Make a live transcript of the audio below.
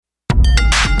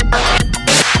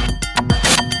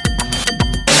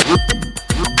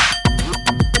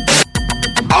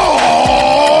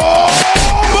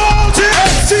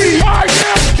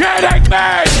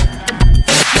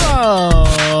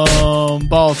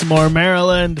Baltimore,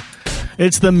 Maryland.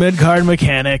 It's the Mid-Card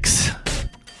Mechanics.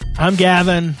 I'm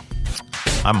Gavin.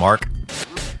 I'm Mark.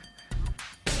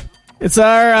 It's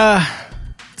a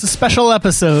special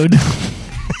episode.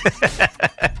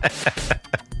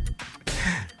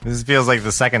 This feels like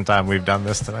the second time we've done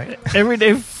this tonight. Every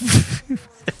day,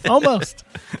 almost.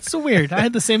 It's so weird. I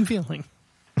had the same feeling.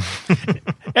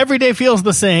 Every day feels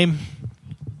the same.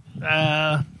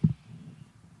 The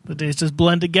days just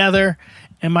blend together.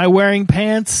 Am I wearing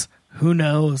pants? Who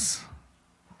knows?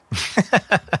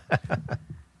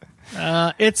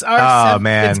 It's our.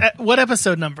 Man. What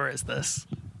episode number is this?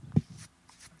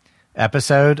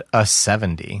 Episode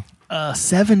 70.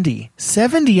 70.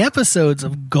 70 episodes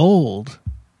of gold,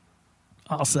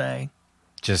 I'll say.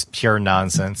 Just pure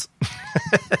nonsense.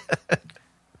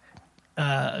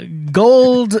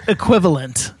 Gold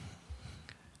equivalent.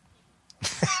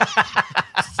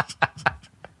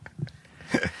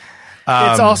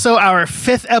 It's also our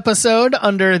 5th episode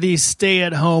under the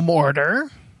stay-at-home order.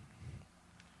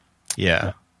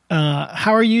 Yeah.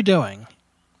 How are you doing,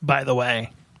 by the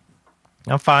way?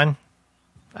 I'm fine.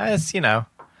 It's, Yeah.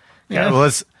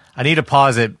 Well, I need to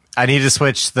pause it. I need to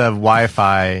switch the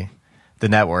Wi-Fi, the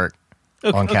network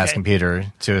on Cat's computer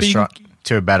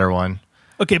to a better one.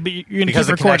 Okay, but you're going to keep because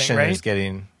the recording, connection right? is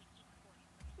getting.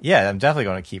 Yeah, I'm definitely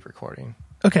going to keep recording.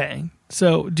 Okay,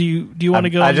 so do you want to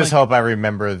go? I just hope I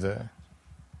remember the.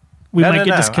 We No, might no, get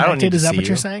no. I don't disconnected. need Is to that see what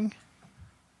you're you. saying?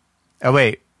 Oh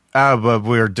wait, but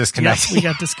we're Yes, disconnected. we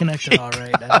got disconnected. All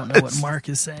right. I don't know what Mark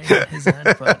is saying on his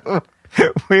end, but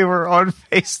We were on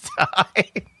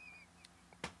FaceTime.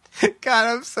 God,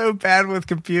 I'm so bad with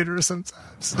computers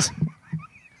sometimes.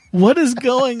 what is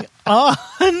going on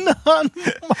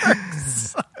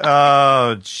Mark's?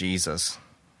 Oh, Jesus.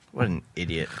 What an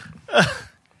idiot.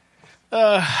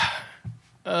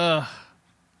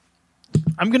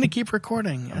 I'm going to keep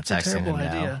recording. That's a texting terrible him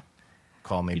now. idea.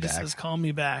 Call me He back. just says, "Call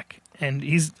me back," and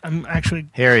I'm actually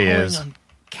Here he calling is. on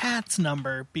Cat's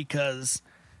number because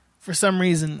for some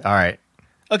reason. All right.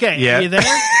 Okay, Yeah. are you there?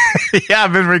 Yeah,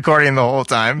 I've been recording the whole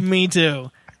time. Me too.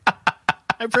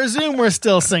 I presume we're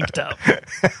still synced up.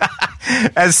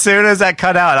 As soon as that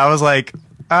cut out, I was like,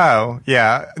 oh,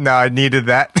 yeah. No, I needed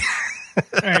that.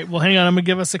 All right, well, hang on. I'm going to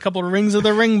give us a couple of rings of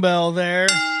the ring bell there.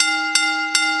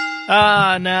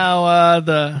 Now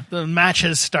the match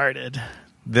has started.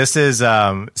 This is,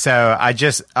 so I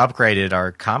just upgraded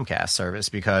our Comcast service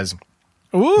because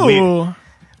Ooh.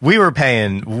 we were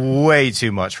paying way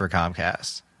too much for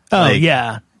Comcast. Oh, Like,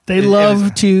 yeah. They it love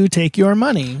was- to take your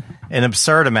money. An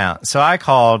absurd amount. So I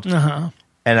called Uh-huh.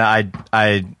 and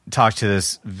I talked to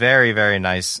this very, very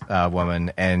nice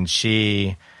woman, and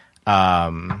she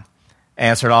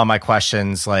answered all my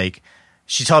questions. Like,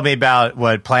 she told me about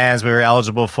what plans we were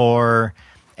eligible for,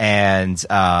 and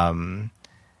I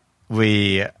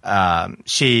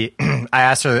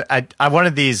asked her. I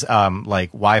wanted these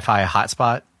like Wi-Fi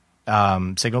hotspot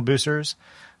signal boosters.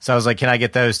 So I was like, "Can I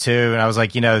get those too?" And I was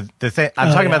like, the thing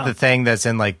I'm talking about, the thing that's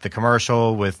in like the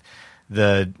commercial with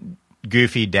the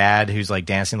goofy dad who's like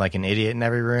dancing like an idiot in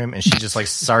every room, and she just like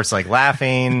starts like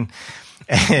laughing,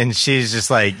 and she's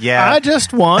just like, "Yeah, I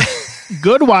just want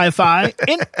good Wi-Fi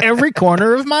in every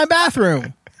corner of my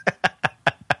bathroom.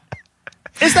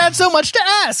 Is that so much to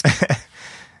ask?"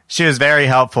 She was very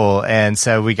helpful, and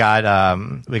so we got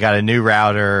a new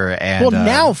router, and Well,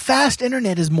 now fast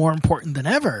internet is more important than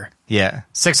ever.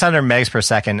 600 megs per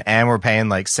second, and we're paying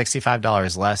like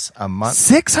 $65 less a month.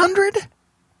 600?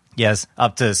 Yes,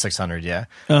 up to 600. Yeah,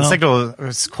 Oh. the signal,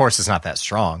 of course, is not that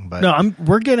strong, but No,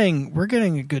 we're getting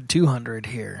a good 200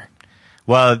 here.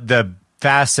 well, the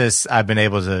fastest I've been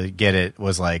able to get it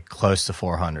was like close to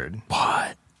 400.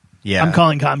 What? Yeah, I'm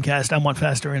calling Comcast. I want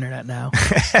faster internet now.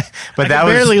 but I that can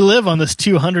was barely live on this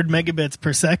 200 megabits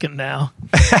per second now.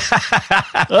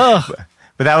 Ugh.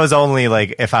 But that was only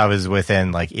like if I was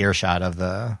within like earshot of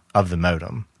the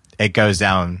modem. It goes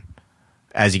down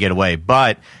as you get away.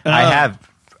 But I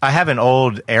have an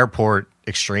old Airport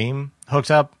Extreme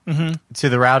hooked up to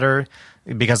the router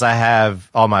because I have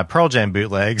all my Pearl Jam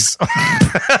bootlegs.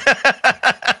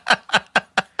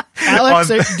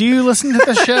 Alex, do you listen to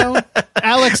the show?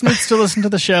 Alex needs to listen to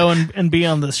the show and be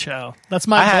on this show. That's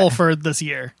my goal for this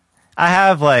year. I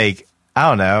have like, I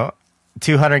don't know,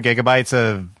 200 gigabytes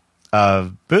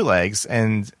of bootlegs,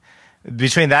 and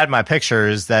between that and my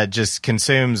pictures, that just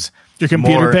consumes Your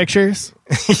computer more- pictures?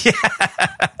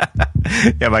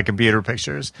 Yeah, my computer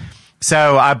pictures.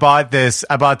 So I bought this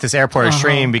Airport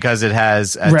Extreme because it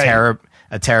has a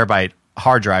terabyte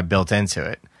hard drive built into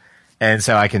it, and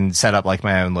so I can set up like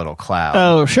my own little cloud.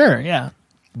 Oh, sure, yeah.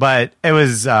 But it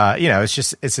was,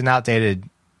 it's an outdated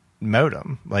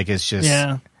modem. Like it's just,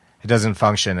 It doesn't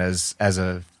function as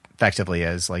effectively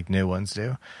as like new ones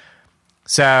do.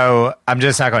 So I'm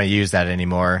just not going to use that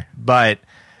anymore. But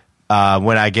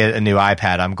when I get a new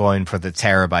iPad, I'm going for the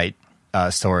terabyte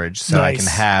storage, so I can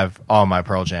have all my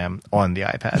Pearl Jam on the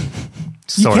iPad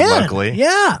stored locally.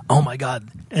 Yeah. Oh my god.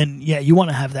 And yeah, you want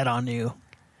to have that on you.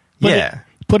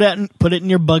 Put it in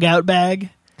your bug out bag,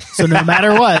 so no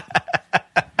matter what,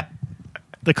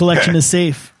 the collection is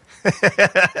safe.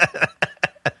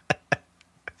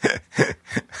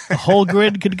 The whole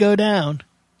grid could go down.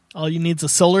 All you need is a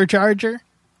solar charger.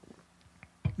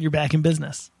 You're back in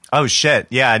business. Oh shit!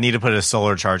 Yeah, I need to put a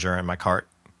solar charger in my cart.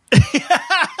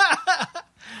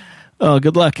 Oh,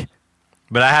 good luck.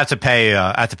 But I have to pay.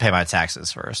 I have to pay my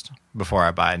taxes first before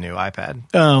I buy a new iPad.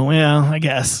 Oh well, I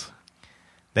guess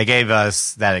they gave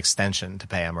us that extension to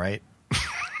pay them, right?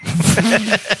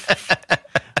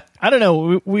 I don't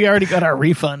know. We already got our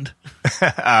refund.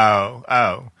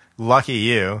 Oh, lucky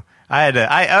you!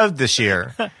 I owed this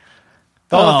year. The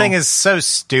whole thing is so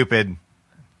stupid.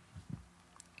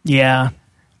 Yeah.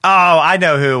 Oh, I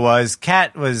know who it was.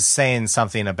 Kat was saying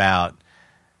something about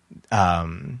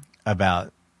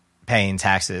paying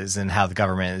taxes and how the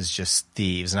government is just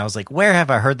thieves. And I was like, where have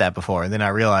I heard that before? And then I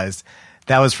realized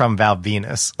that was from Val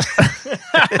Venus.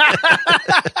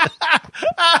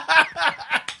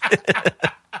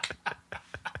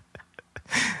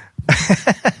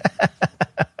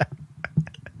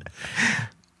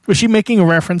 Was she making a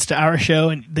reference to our show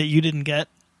and that you didn't get?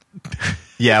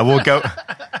 Yeah, we'll go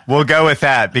with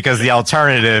that because the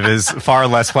alternative is far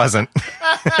less pleasant.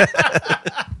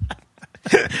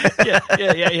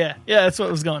 Yeah. That's what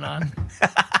was going on.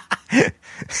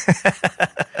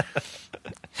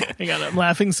 I'm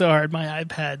laughing so hard my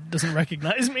iPad doesn't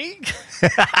recognize me.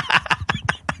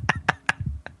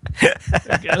 There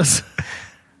it goes.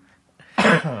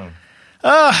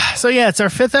 So yeah, it's our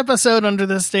 5th episode under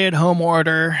the stay-at-home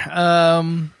order.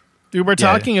 We were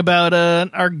talking about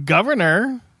our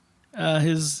governor.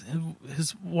 His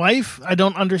wife, I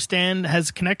don't understand,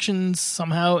 has connections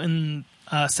somehow in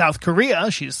South Korea.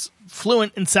 She's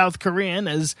fluent in South Korean,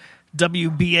 as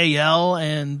WBAL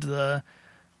and the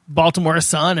Baltimore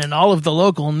Sun and all of the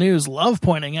local news love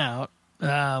pointing out.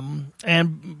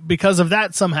 And because of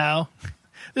that, somehow,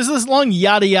 there's this long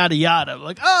yada, yada, yada.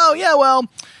 Like, oh, yeah, well,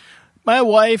 my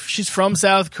wife, she's from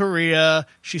South Korea.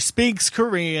 She speaks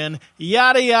Korean.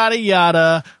 Yada, yada,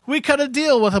 yada. We cut a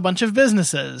deal with a bunch of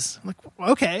businesses. I'm like,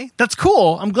 okay, that's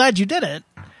cool. I'm glad you did it.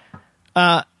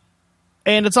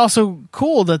 And it's also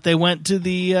cool that they went down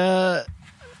to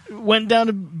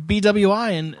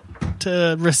BWI and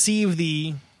to receive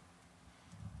the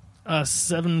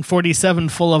 747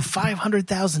 full of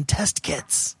 500,000 test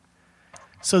kits.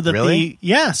 So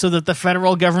that so that the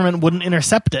federal government wouldn't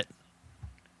intercept it.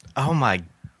 Oh my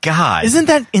God. Isn't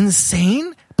that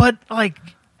insane? But like,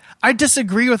 I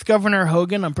disagree with Governor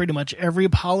Hogan on pretty much every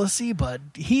policy, but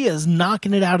he is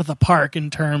knocking it out of the park in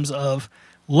terms of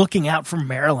looking out for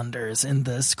Marylanders in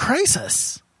this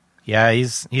crisis. Yeah,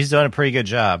 he's doing a pretty good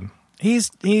job. He's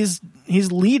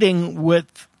leading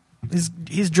with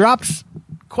he's dropped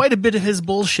quite a bit of his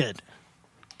bullshit.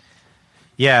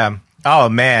 Yeah. Oh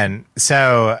man.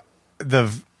 So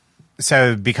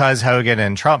because Hogan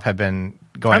and Trump have been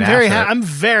going I'm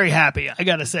very happy. I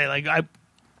got to say, like, I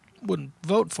wouldn't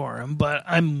vote for him, but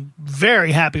I'm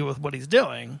very happy with what he's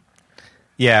doing.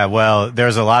 Yeah, well,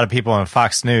 there's a lot of people on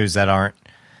Fox News that aren't,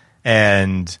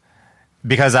 and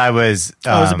because I was...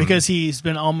 is it because he's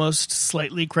been almost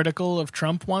slightly critical of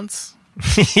Trump once?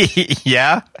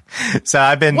 Yeah. So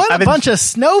I've been... What a bunch of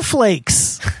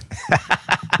snowflakes!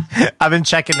 I've been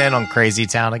checking in on Crazy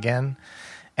Town again.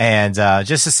 And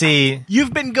just to see... Have you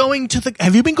been going to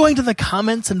the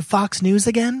comments in Fox News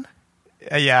again?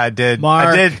 Yeah, I did.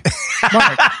 Mark,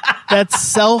 that's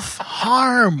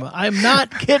self-harm. I'm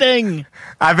not kidding.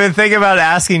 I've been thinking about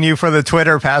asking you for the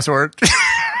Twitter password.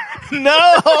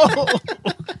 No!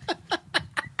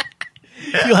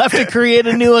 You'll have to create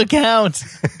a new account.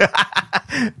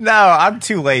 No, I'm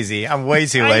too lazy. I'm way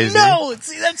too lazy. I know.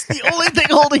 See, that's the only thing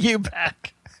holding you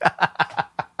back.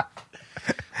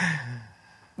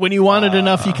 When you want it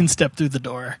enough, you can step through the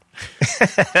door.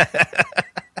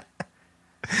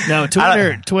 No,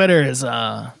 Twitter is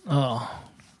oh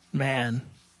man.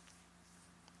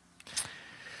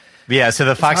 Yeah, so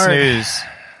the Fox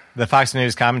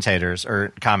News commentators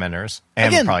or commenters,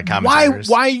 and again, probably commentators.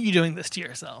 Why are you doing this to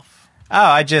yourself? Oh,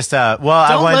 I just I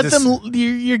wanted let them.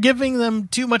 You're giving them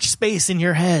too much space in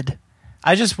your head.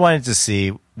 I just wanted to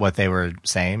see what they were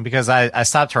saying because I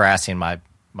stopped harassing my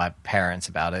parents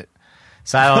about it.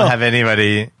 So I don't have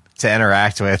anybody to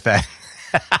interact with.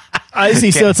 I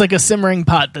see. So it's like a simmering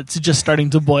pot that's just starting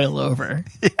to boil over.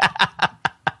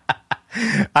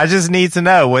 I just need to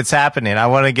know what's happening. I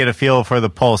want to get a feel for the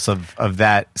pulse of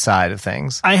that side of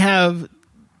things. I have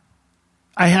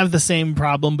the same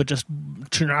problem, but just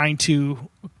trying to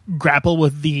grapple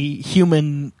with the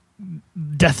human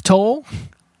death toll.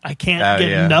 I can't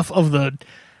get enough of the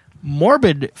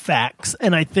morbid facts,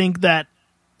 and I think that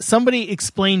somebody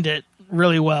explained it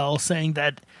really well, saying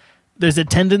that there's a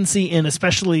tendency in,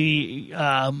 especially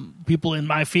people in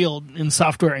my field in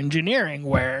software engineering,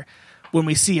 where when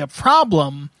we see a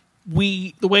problem,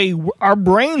 the way our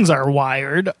brains are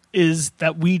wired is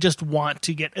that we just want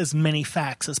to get as many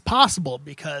facts as possible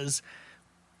because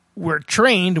we're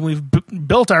trained and we've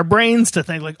built our brains to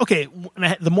think like, okay,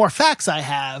 the more facts I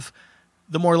have,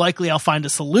 the more likely I'll find a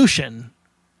solution.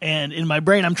 And in my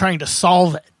brain, I'm trying to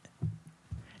solve it.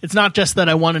 It's not just that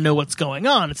I want to know what's going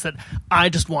on. It's that I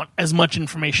just want as much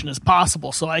information as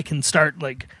possible so I can start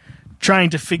like trying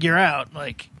to figure out,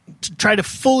 like, to try to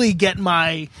fully get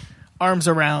my arms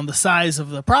around the size of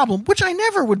the problem, which I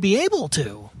never would be able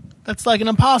to. That's like an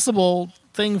impossible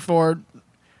thing for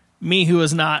me, who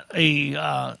is not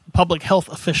a public health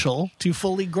official, to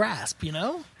fully grasp, you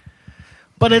know?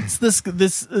 But it's this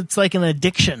it's like an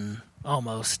addiction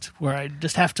almost, where I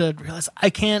just have to realize I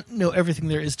can't know everything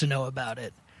there is to know about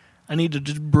it. I need to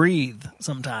just breathe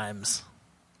sometimes.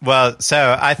 Well,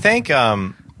 so I think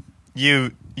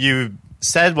you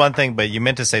said one thing, but you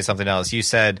meant to say something else. You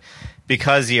said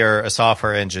because you're a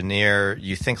software engineer,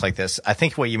 you think like this. I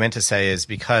think what you meant to say is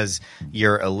because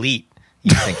you're elite,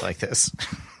 you think like this.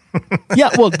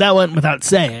 Yeah, well, that went without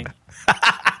saying.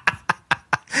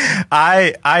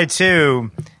 I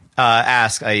too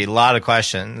ask a lot of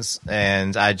questions,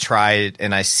 and I try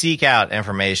and I seek out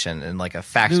information in like a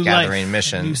fact gathering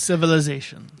mission, new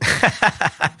civilization.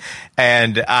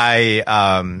 And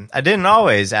I didn't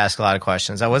always ask a lot of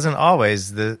questions. I wasn't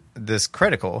always this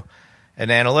critical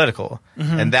and analytical,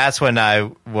 and that's when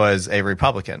I was a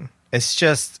Republican. It's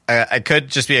just it could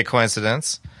just be a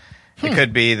coincidence. It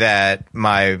could be that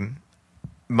my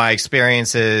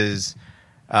experiences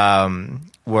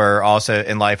were also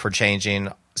in life were changing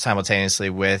simultaneously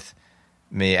with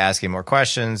me asking more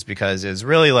questions, because it was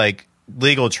really like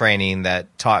legal training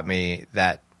that taught me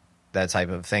that type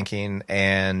of thinking.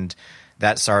 And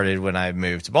that started when I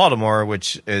moved to Baltimore,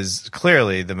 which is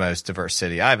clearly the most diverse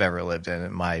city I've ever lived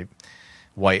in my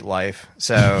white life.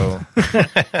 So,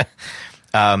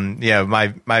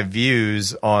 my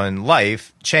views on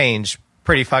life changed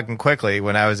pretty fucking quickly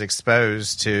when I was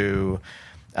exposed to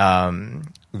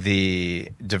the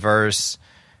diverse,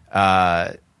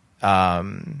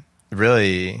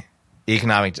 really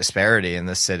economic disparity in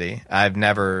this city. I've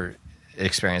never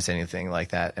experienced anything like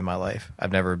that in my life.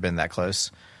 I've never been that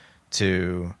close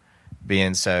to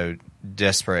being so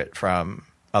disparate from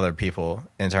other people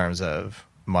in terms of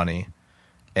money.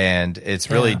 And it's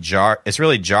really it's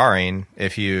really jarring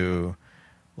if you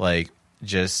like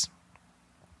just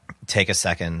take a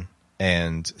second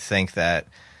and think that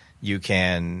you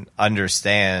can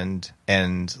understand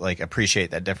and like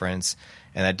appreciate that difference,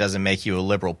 and that doesn't make you a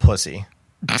liberal pussy.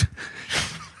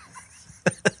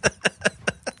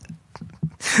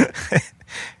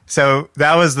 So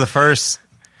that was the first.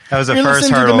 That was the You're first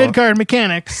listening hurdle. To the Midcard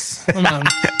Mechanics,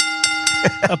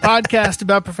 a podcast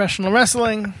about professional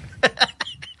wrestling.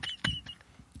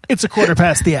 It's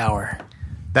 1:15.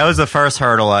 That was the first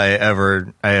hurdle I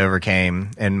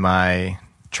overcame in my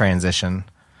transition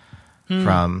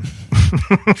from.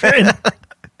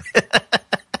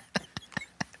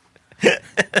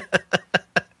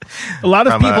 A lot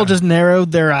of people just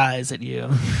narrowed their eyes at you.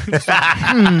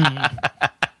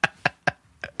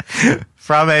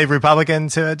 From a Republican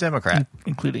to a Democrat,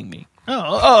 including me.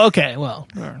 Oh, okay. Well,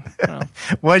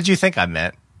 what did you think I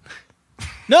meant?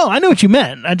 No, I know what you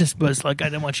meant. I just was like, I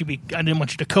didn't want you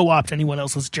to co-opt anyone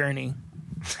else's journey.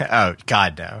 Oh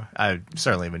God, no! I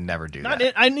certainly would never do that.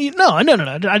 No. I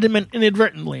didn't mean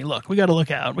inadvertently. Look, we got to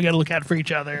look out. We got to look out for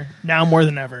each other now more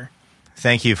than ever.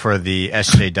 Thank you for the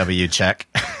SJW check.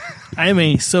 I am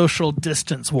a social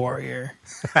distance warrior.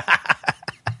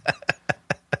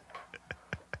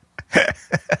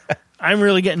 I'm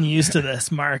really getting used to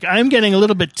this, Mark. I'm getting a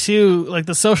little bit too, like,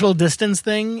 the social distance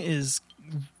thing is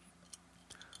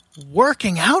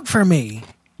working out for me.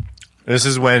 This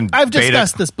is when I've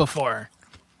discussed this before.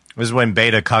 This is when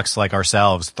beta cucks like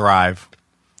ourselves thrive.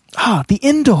 Ah, the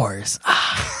indoors.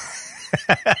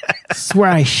 This is where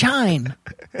I shine.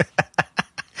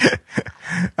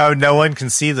 Oh, no one can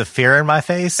see the fear in my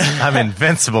face? I'm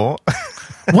invincible.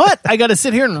 What? I got to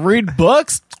sit here and read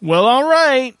books? Well, all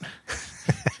right.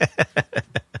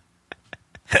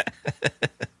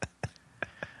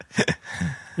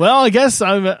 Well, I guess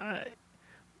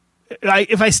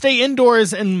if I stay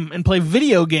indoors and play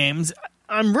video games,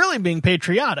 I'm really being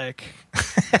patriotic.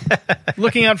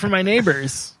 Looking out for my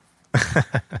neighbors.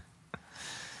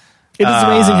 It is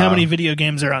amazing how many video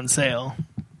games are on sale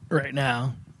right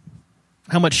now.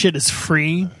 How much shit is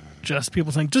free. Just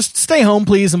people saying, just stay home,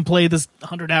 please, and play this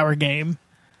 100-hour game.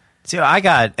 So I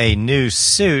got a new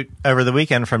suit over the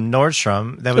weekend from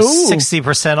Nordstrom that was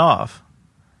 60% off.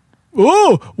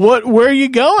 Ooh, where are you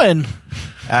going?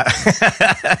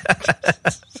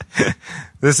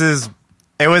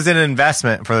 It was an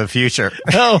investment for the future.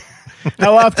 Oh,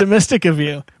 how optimistic of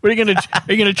you. Are you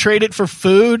gonna trade it for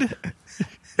food?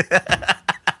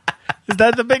 Is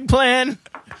that the big plan?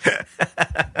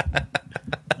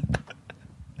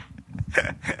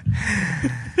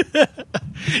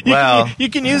 You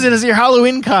can use it as your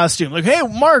Halloween costume. Like, hey,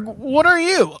 Mark, what are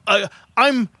you?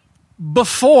 I'm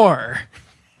before.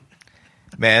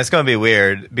 Man, it's going to be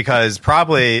weird because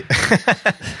probably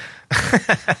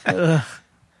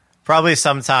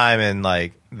sometime in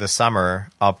like the summer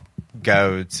I'll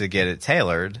go to get it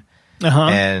tailored,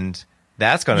 and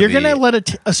that's going to be. You're going to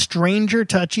let a stranger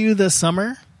touch you this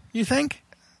summer? You think?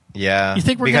 Yeah. You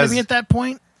think we're going to be at that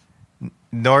point?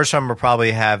 Nordstrom will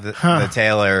probably have the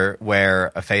tailor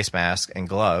wear a face mask and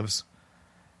gloves,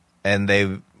 and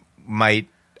they might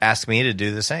ask me to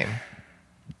do the same.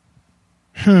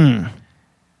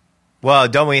 Well,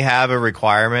 don't we have a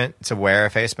requirement to wear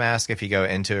a face mask if you go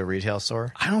into a retail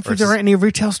store? I don't think there are any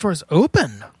retail stores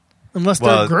open unless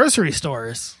they're grocery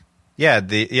stores. Yeah,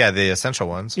 the essential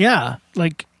ones. Yeah,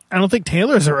 like I don't think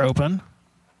tailors are open.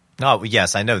 Oh,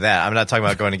 yes, I know that. I'm not talking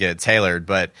about going to get it tailored,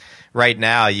 but right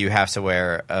now you have to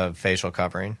wear a facial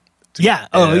covering. Yeah.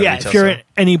 Oh, yeah. If you're in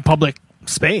any public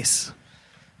space.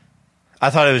 I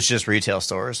thought it was just retail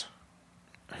stores.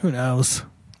 Who knows?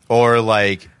 Or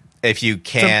like if you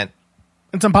can't.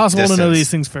 It's impossible to know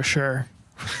these things for sure.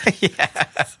 Yeah.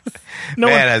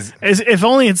 If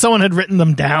only someone had written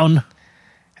them down.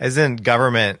 As in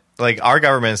government, like our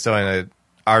government's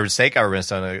our state government's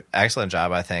doing an excellent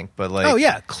job, I think. But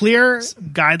like, clear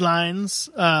guidelines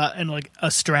and like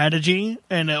a strategy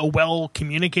and a well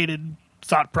communicated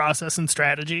thought process and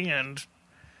strategy, and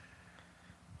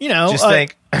just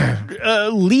think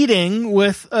leading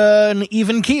with an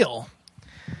even keel.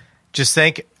 Just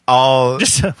think wow.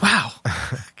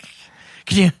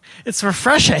 It's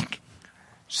refreshing.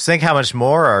 Just think how much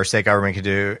more our state government could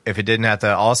do if it didn't have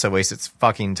to also waste its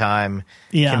fucking time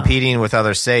competing with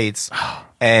other states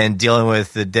and dealing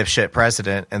with the dipshit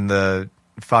president and the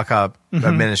fuck up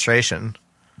administration.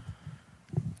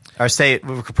 Our state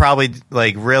could probably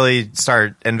like really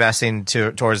start investing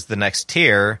towards the next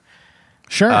tier.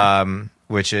 Sure.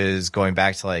 Which is going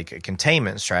back to like a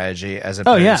containment strategy as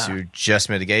opposed to just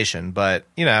mitigation. But,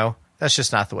 that's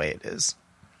just not the way it is.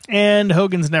 And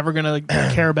Hogan's never going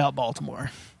to care about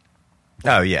Baltimore.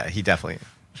 Oh, yeah, he definitely.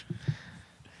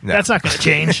 No. That's not going to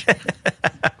change.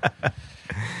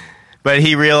 But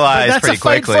he realized pretty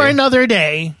quickly. That's a fight for another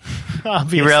day,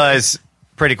 obviously. He realized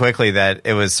pretty quickly that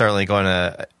it was certainly going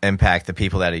to impact the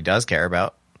people that he does care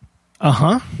about.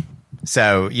 Uh-huh.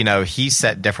 So, he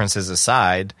set differences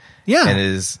aside. Yeah.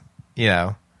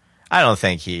 And I don't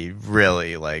think he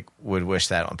really would wish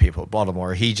that on people of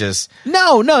Baltimore. He just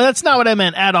No, that's not what I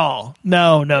meant at all.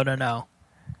 No.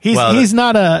 He's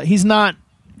not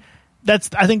that's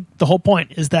I think the whole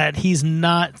point is that he's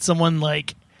not someone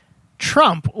like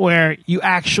Trump where you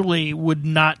actually would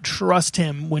not trust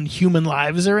him when human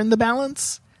lives are in the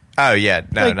balance. Oh yeah,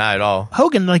 no, not at all.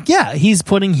 Hogan, he's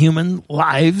putting human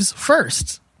lives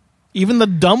first. Even the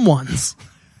dumb ones.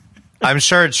 I'm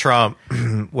sure Trump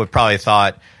would probably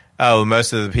thought, oh,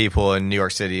 most of the people in New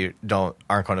York City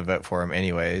aren't going to vote for him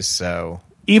anyways. So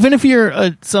even if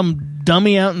you're some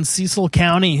dummy out in Cecil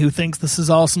County who thinks this is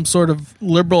all some sort of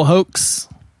liberal hoax,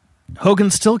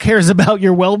 Hogan still cares about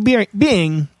your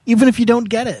well-being, even if you don't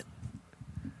get it.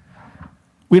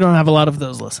 We don't have a lot of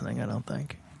those listening, I don't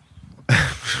think.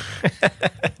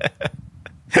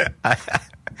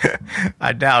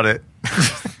 I doubt it.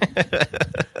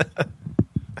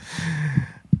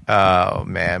 Oh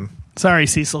man. Sorry,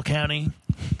 Cecil County.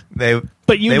 They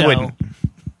wouldn't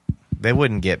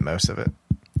get most of it.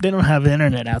 They don't have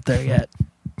internet out there yet.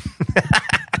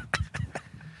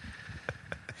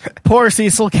 Poor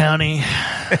Cecil County.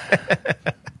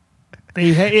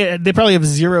 They probably have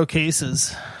 0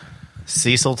 cases.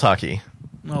 Cecil Tucky.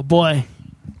 Oh boy.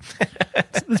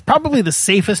 It's probably the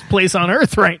safest place on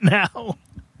earth right now. Oh,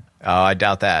 I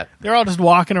doubt that. They're all just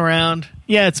walking around.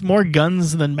 Yeah, it's more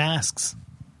guns than masks.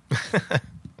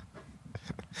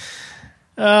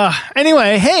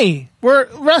 Anyway, hey, we're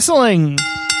wrestling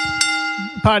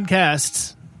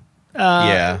podcasts.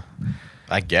 Yeah,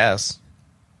 I guess.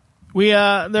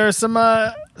 There are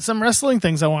some wrestling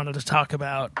things I wanted to talk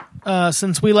about.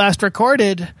 Since we last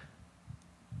recorded,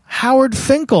 Howard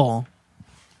Finkel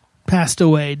passed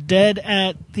away, dead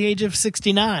at the age of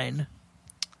 69.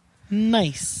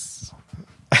 Nice.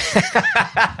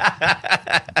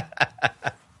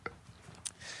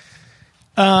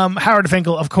 Howard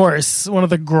Finkel, of course, one of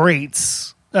the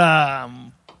greats.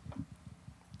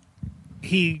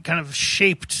 He kind of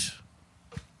shaped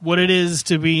what it is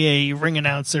to be a ring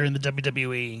announcer in the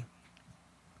WWE.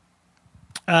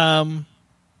 And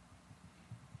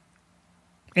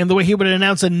the way he would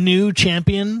announce a new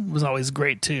champion was always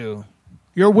great, too.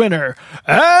 Your winner,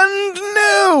 and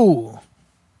new!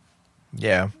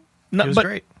 Yeah, No, it was but-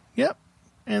 great. Yep.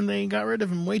 And they got rid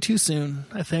of him way too soon,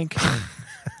 I think.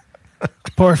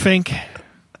 Poor Fink.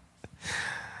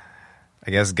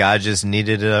 I guess God just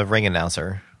needed a ring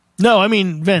announcer. No, I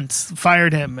mean, Vince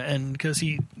fired him and because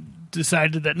he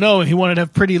decided that, no, he wanted to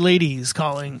have pretty ladies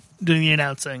doing the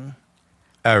announcing.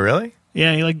 Oh, really?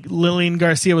 Yeah, Lillian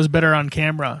Garcia was better on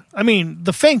camera. I mean,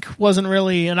 the Fink wasn't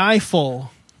really an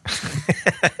eyeful,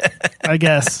 I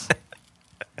guess.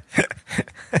 And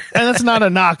that's not a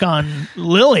knock on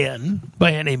Lillian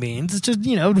by any means. It's just,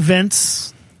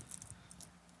 Vince.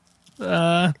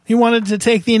 He wanted to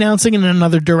take the announcing in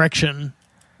another direction,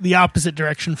 the opposite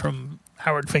direction from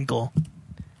Howard Finkel.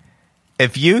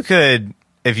 If you could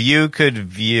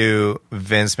view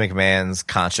Vince McMahon's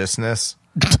consciousness,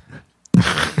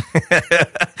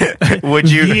 would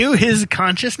you view his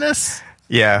consciousness?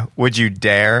 Yeah, would you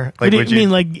dare? What do you mean,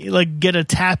 like get a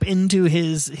tap into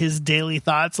his daily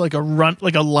thoughts, like a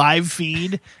live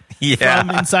feed from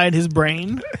inside his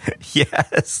brain?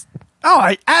 Yes.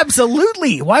 Oh,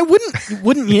 absolutely. Why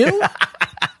wouldn't you?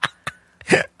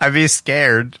 I'd be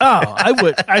scared. Oh, I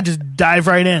would. I'd just dive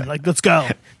right in. Like, let's go.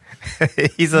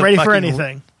 He's ready for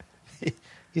anything.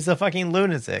 He's a fucking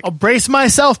lunatic. I'll brace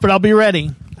myself, but I'll be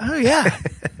ready. Oh, yeah.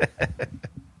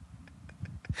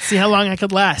 See how long I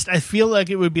could last. I feel like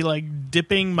it would be like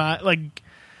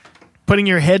putting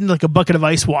your head in like a bucket of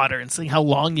ice water and seeing how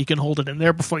long you can hold it in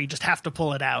there before you just have to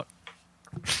pull it out.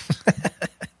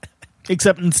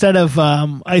 Except instead of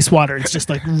ice water, it's just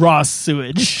like raw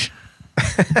sewage.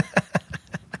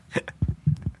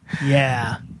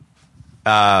 Yeah.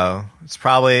 It's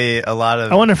probably a lot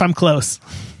of... I wonder if I'm close.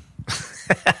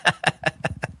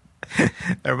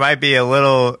 There might be a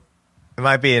little... It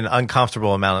might be an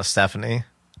uncomfortable amount of Stephanie.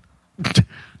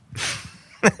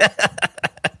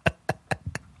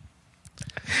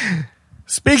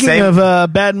 Speaking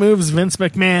of bad moves Vince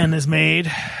McMahon has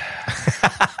made...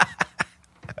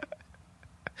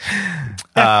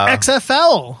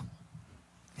 XFL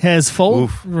has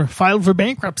filed for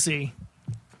bankruptcy.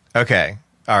 Okay.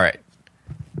 All right.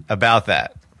 About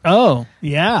that. Oh,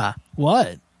 yeah.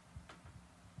 What?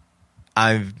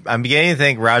 I'm beginning to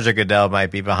think Roger Goodell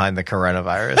might be behind the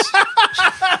coronavirus.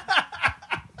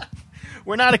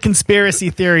 We're not a conspiracy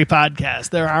theory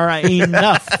podcast. There are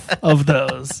enough of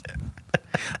those.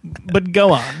 But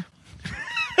go on.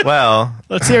 Well,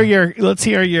 let's hear your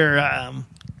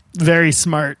very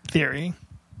smart theory.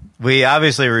 We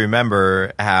obviously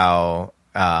remember how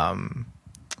AEW,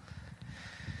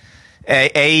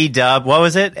 what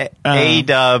was it?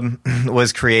 AEW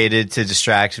was created to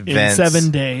distract Vince. In 7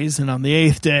 days, and on the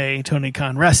 8th day, Tony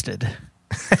Khan rested.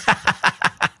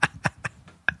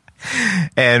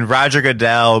 And Roger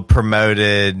Goodell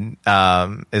promoted,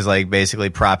 is like basically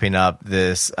propping up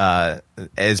AEW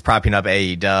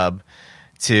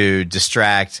to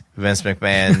distract Vince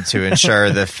McMahon to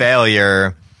ensure the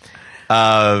failure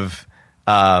of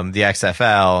the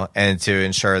XFL and to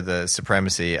ensure the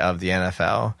supremacy of the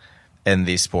NFL in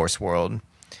the sports world.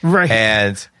 Right.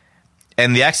 And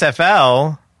the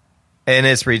XFL in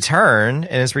its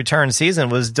return season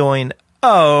was doing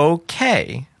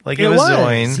okay. Like it was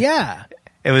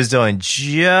doing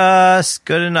just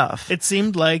good enough. It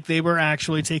seemed like they were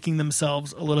actually taking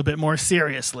themselves a little bit more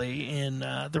seriously in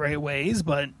the right ways,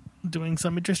 but doing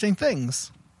some interesting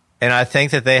things. And I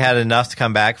think that they had enough to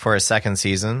come back for a second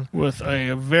season. With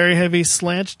a very heavy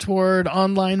slant toward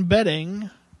online betting,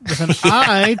 with an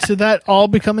eye to that all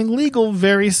becoming legal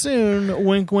very soon.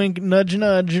 Wink, wink, nudge,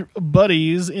 nudge,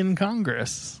 buddies in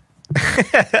Congress.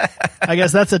 I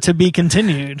guess that's a to be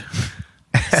continued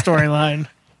storyline.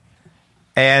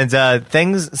 And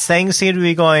things seem to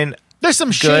be going... There's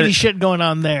some shady shit going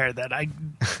on there that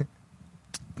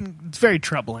it's very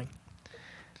troubling.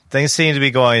 Things seem to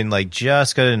be going like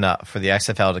just good enough for the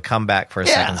XFL to come back for a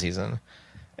second season.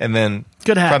 And then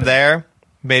from there,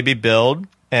 maybe build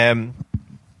and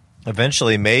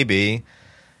eventually maybe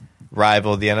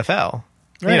rival the NFL.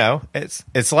 You know,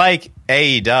 it's like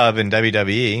AEW and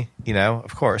WWE, you know,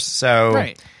 of course. So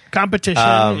right.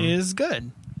 Competition is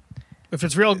good. If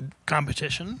it's real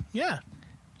competition, yeah.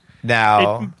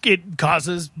 Now it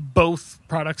causes both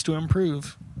products to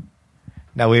improve.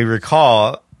 Now we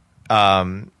recall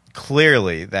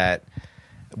clearly that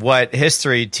what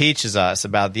history teaches us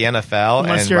about the NFL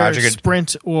Unless and you're Roger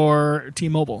Sprint or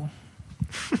T-Mobile.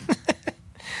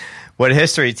 What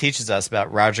history teaches us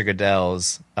about Roger Goodell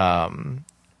and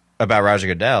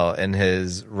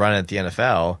his run at the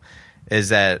NFL is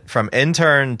that from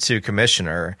intern to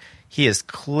commissioner, he is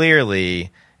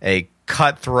clearly a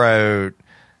cutthroat,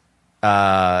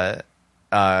 quick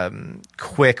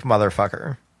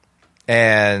motherfucker.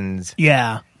 And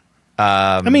yeah,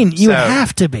 I mean, you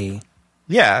have to be.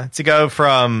 Yeah, to go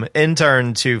from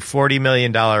intern to $40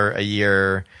 million a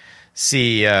year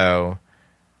CEO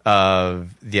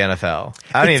of the NFL.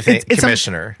 I don't even think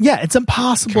commissioner. It's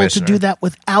impossible to do that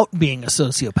without being a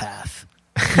sociopath.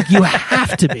 You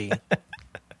have to be.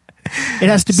 It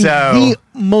has to be the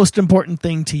most important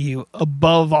thing to you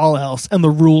above all else, and the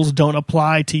rules don't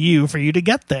apply to you for you to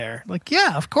get there. Like,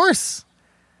 yeah, of course.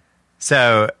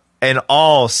 So, in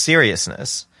all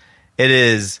seriousness, it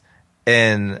is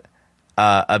an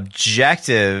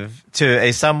objective to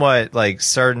a somewhat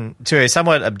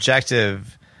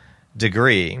objective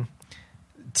degree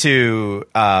to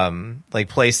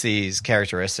place these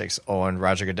characteristics on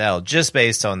Roger Goodell just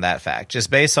based on that fact, just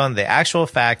based on the actual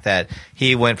fact that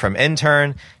he went from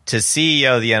intern to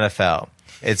CEO of the NFL.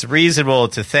 It's reasonable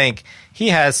to think he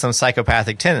has some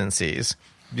psychopathic tendencies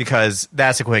because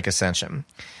that's a quick ascension.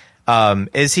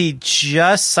 Is he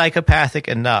just psychopathic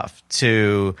enough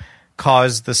to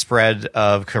cause the spread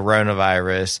of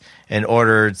coronavirus in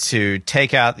order to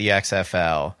take out the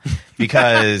XFL?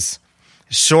 Because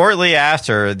shortly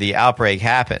after the outbreak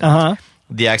happened,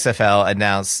 the XFL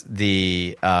announced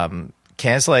the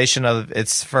cancellation of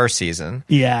its first season.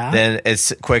 Yeah. Then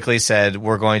it's quickly said,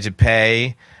 we're going to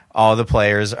pay all the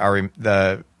players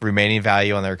the remaining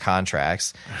value on their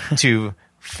contracts, to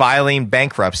filing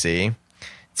bankruptcy,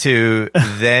 to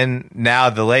then now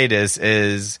the latest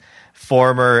is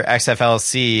former XFL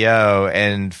CEO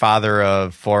and father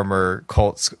of former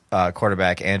Colts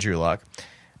quarterback Andrew Luck,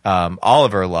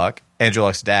 Oliver Luck, Andrew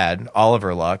Luck's dad,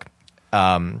 Oliver Luck,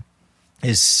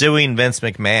 is suing Vince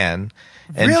McMahon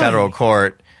in federal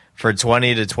court for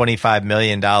 $20 to $25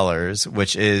 million,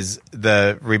 which is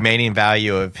the remaining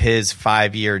value of his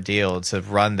 5-year deal to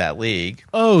run that league.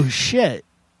 Oh, shit.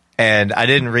 And I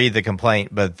didn't read the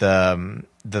complaint, but the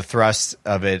thrust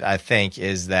of it, I think,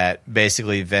 is that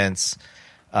basically Vince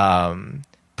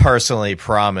personally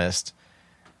promised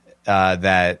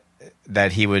that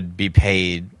he would be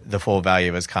paid the full value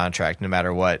of his contract no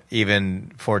matter what,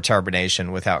 even for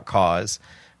termination without cause,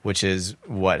 which is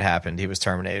what happened. He was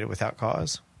terminated without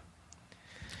cause.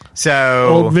 So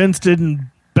old Vince didn't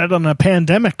bet on a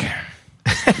pandemic.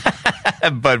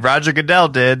 But Roger Goodell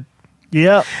did.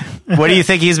 Yep. What do you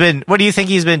think he's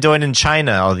been doing in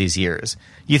China all these years?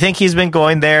 You think he's been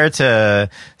going there to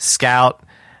scout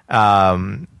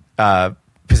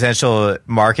potential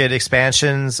market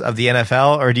expansions of the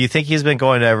NFL, or do you think he's been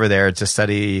going over there to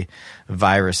study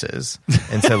viruses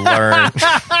and to learn?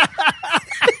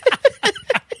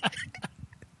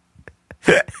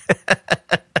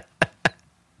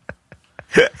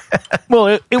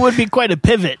 Well, it would be quite a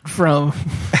pivot from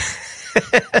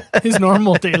his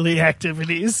normal daily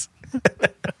activities.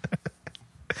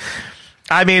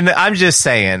 I mean, I'm just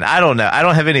saying, I don't know. I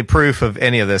don't have any proof of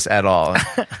any of this at all.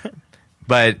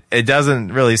 But it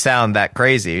doesn't really sound that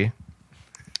crazy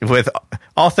with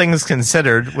all things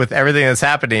considered, with everything that's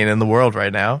happening in the world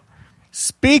right now.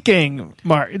 Speaking,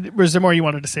 Mark, was there more you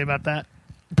wanted to say about that?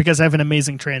 Because I have an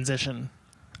amazing transition.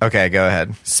 Okay, go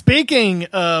ahead. Speaking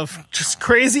of just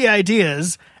crazy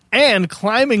ideas and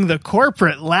climbing the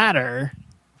corporate ladder.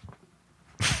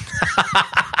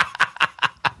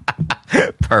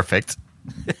 Perfect.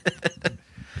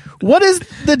 What is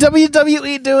the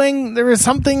WWE doing? There was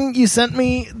something you sent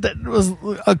me that was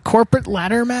a corporate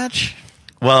ladder match.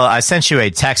 Well, I sent you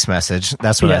a text message.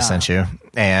 That's what I sent you.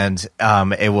 And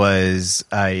it was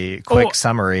a quick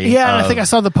summary. Yeah, and I think I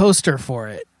saw the poster for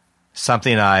it.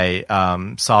 Something I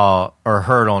saw or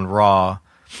heard on Raw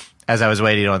as I was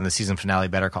waiting on the season finale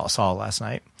Better Call Saul last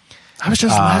night. I was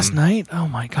just last night? Oh,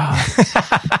 my God.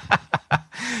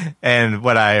 And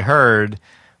what I heard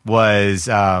was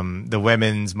the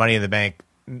women's Money in the Bank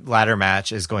ladder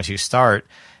match is going to start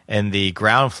in the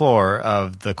ground floor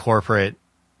of the corporate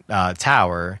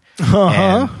tower.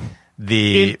 And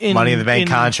the Money in the Bank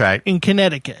contract. In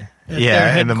Connecticut. At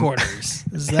their headquarters.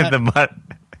 Is that...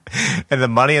 And the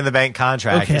Money in the Bank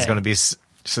contract is going to be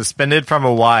suspended from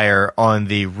a wire on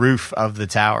the roof of the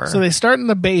tower. So they start in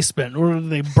the basement, or do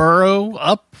they burrow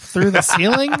up through the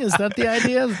ceiling? Is that the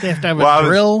idea? That they have to have a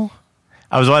drill?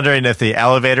 I was wondering if the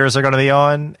elevators are going to be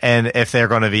on and if they're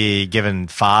going to be given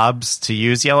fobs to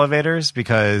use the elevators,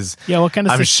 because what kind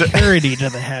of security do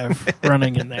they have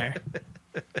running in there?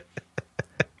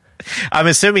 I'm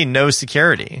assuming no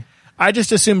security. I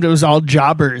just assumed it was all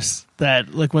jobbers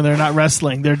that, like, when they're not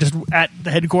wrestling, they're just at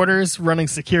the headquarters running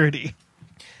security.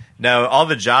 No, all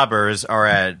the jobbers are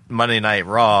at Monday Night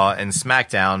Raw and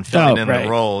SmackDown filling in the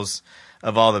roles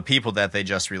of all the people that they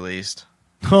just released.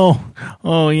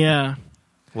 Oh yeah.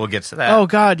 We'll get to that. Oh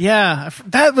God, yeah.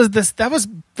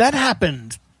 That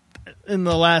happened in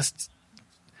the last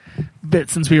bit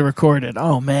since we recorded.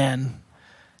 Oh man.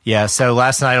 Yeah. So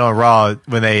last night on Raw,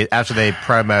 after they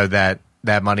promoed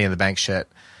that Money in the Bank shit,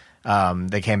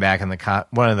 they came back and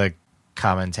one of the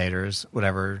commentators,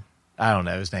 whatever, I don't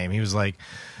know his name, he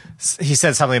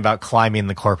said something about climbing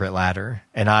the corporate ladder,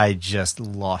 and I just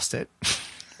lost it.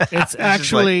 It's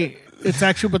actually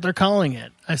what they're calling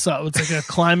it. I saw it's like a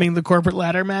climbing the corporate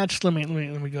ladder match. Let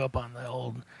me go up on the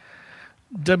old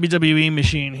WWE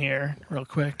machine here real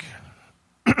quick.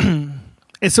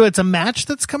 So it's a match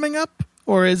that's coming up,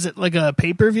 or is it like a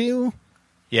pay-per-view?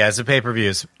 Yeah, it's a pay-per-view.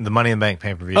 It's the Money in the Bank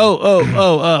pay-per-view.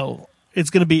 Oh. It's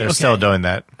going to be... They're still doing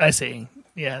that. I see.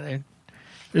 Yeah,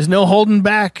 there's no holding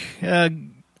back.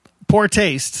 Poor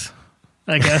taste,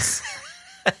 I guess.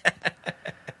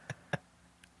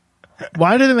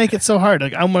 Why do they make it so hard?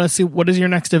 Like, I want to see what is your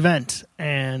next event,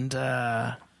 and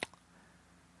they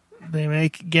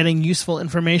make getting useful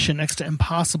information next to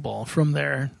impossible from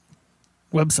their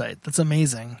website. That's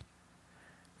amazing.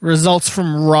 Results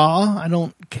from Raw. I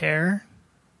don't care.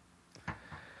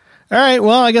 All right,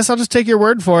 well, I guess I'll just take your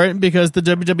word for it, because the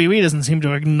WWE doesn't seem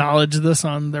to acknowledge this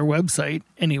on their website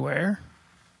anywhere.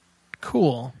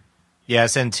 Cool. Yeah,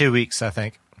 it's in 2 weeks, I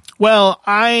think. Well,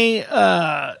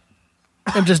 I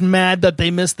am just mad that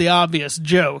they missed the obvious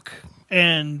joke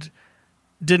and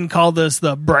didn't call this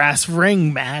the brass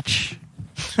ring match,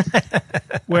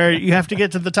 where you have to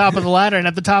get to the top of the ladder, and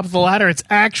at the top of the ladder, it's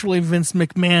actually Vince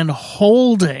McMahon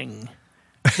holding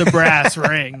the brass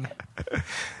ring.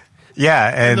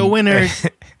 Yeah, and the winner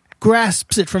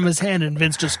grasps it from his hand, and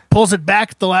Vince just pulls it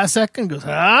back at the last second, goes,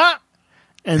 and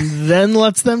then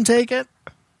lets them take it.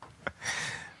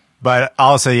 But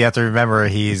also, you have to remember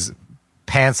he's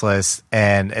pantsless,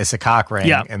 and it's a cock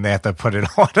ring, and they have to put it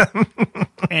on him.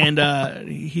 And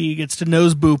he gets to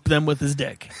nose boop them with his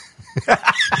dick.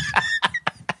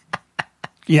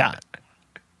 Yeah.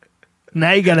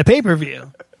 Now you got a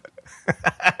pay-per-view.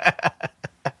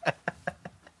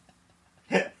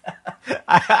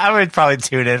 I would probably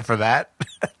tune in for that.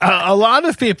 A lot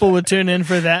of people would tune in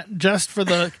for that, just for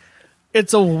the...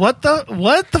 It's a what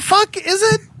the fuck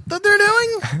is it that they're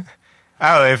doing?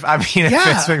 Oh, if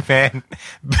Vince McMahon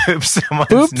boops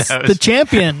someone's nose. The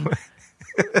champion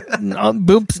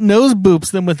nose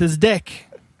boops them with his dick.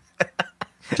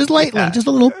 Just lightly, just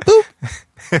a little boop.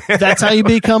 That's how you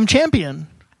become champion.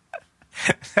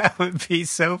 That would be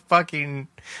so fucking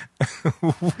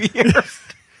weird.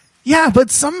 Yeah, but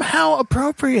somehow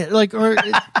appropriate.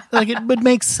 It would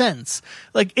make sense.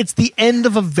 Like, it's the end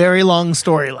of a very long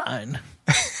storyline.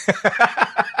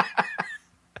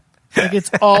 Like, it's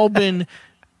all been...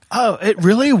 Oh, it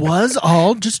really was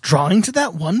all just drawing to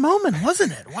that one moment,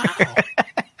 wasn't it? Wow.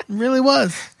 It really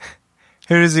was.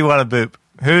 Who does he want to boop?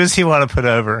 Who does he want to put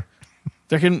over?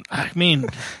 I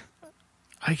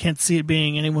can't see it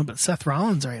being anyone but Seth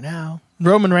Rollins right now.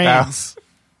 Roman Reigns.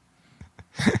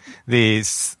 Oh. The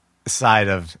side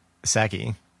of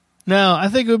Seki. No, I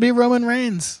think it would be Roman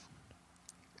Reigns.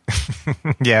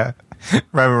 Yeah.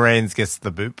 Roman Reigns gets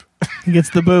the boop. He gets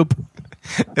the boop.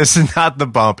 It's not the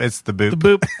bump, it's the boop.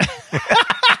 The boop.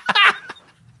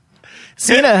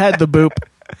 Cena had the boop.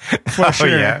 For sure.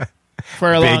 Yeah.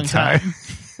 For a Big long time.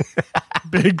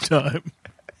 Big time.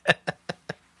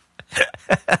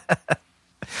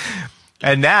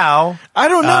 And now, I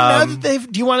don't know. Now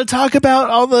that do you want to talk about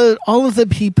all of the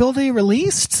people they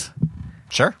released?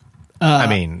 Sure.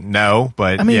 No,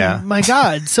 but yeah. My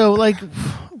God. So, like,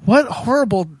 what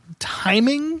horrible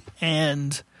timing,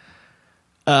 and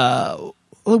I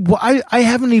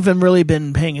haven't even really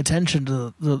been paying attention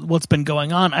to what's been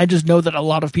going on. I just know that a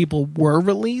lot of people were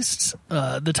released.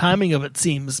 The timing of it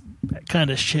seems kind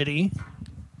of shitty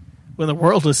when the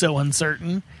world is so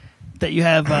uncertain that you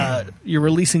have you're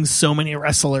releasing so many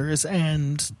wrestlers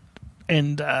and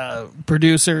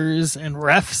producers and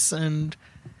refs, and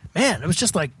man, it was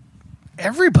just like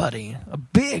everybody, a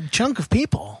big chunk of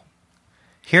people.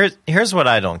 Here's what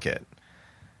I don't get.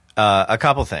 A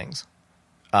couple things.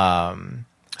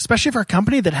 especially for a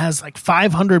company that has like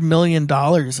 $500 million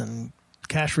in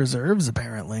cash reserves,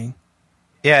 apparently.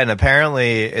 Yeah, and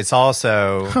apparently it's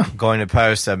also going to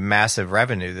post a massive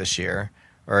revenue this year,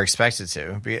 or expected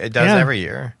to. It does every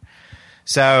year.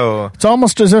 So it's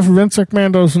almost as if Vince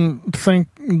McMahon doesn't think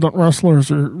that wrestlers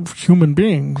are human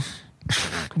beings.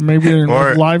 Maybe they're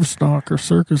like livestock or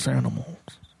circus animals.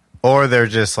 Or they're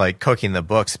just like cooking the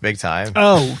books big time.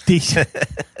 Oh,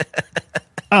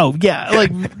 oh yeah.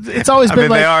 Like it's always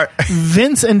been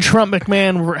Vince and Trump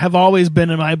McMahon have always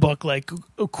been in my book like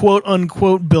quote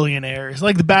unquote billionaires.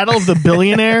 Like the battle of the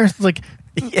billionaires. Like,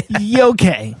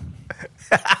 okay.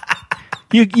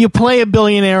 You play a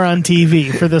billionaire on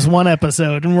TV for this one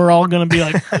episode, and we're all going to be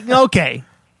like, okay.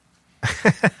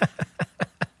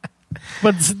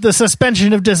 But the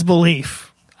suspension of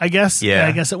disbelief. I guess. Yeah.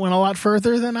 I guess it went a lot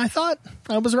further than I thought.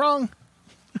 I was wrong.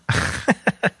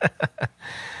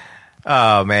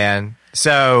 Oh man.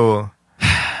 So,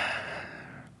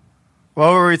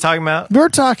 what were we talking about? We're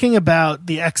talking about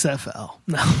the XFL.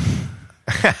 No.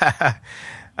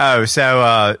 Oh,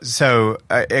 so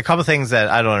a couple things that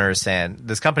I don't understand.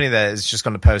 This company that is just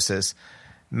going to post this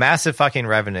massive fucking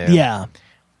revenue. Yeah.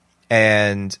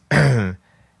 And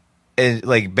it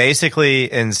like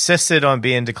basically insisted on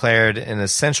being declared an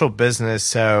essential business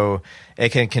so it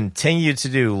can continue to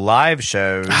do live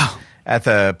shows at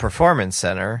the Performance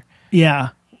Center. Yeah.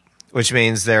 Which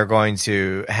means they're going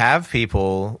to have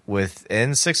people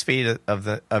within 6 feet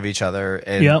of each other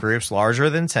in groups larger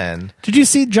than 10. Did you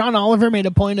see John Oliver made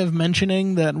a point of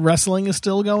mentioning that wrestling is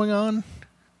still going on?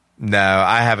 No,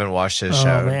 I haven't watched his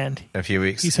show man. in a few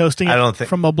weeks. He's hosting it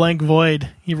from a blank void.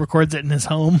 He records it in his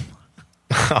home.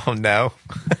 Oh, no.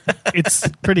 It's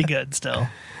pretty good still.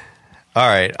 All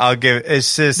right.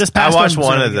 It's just, I watched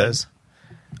one of those.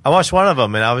 I watched one of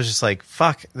them and I was just like,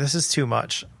 fuck, this is too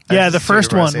much. Yeah, the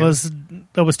first one was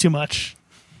too much.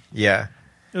 Yeah.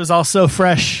 It was all so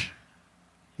fresh.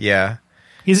 Yeah.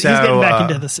 He's getting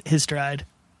back into his stride.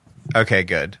 Okay,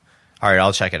 good. All right,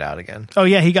 I'll check it out again. Oh,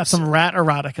 yeah, he got some rat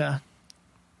erotica.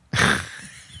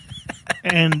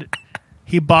 And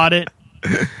he bought it.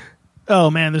 Oh,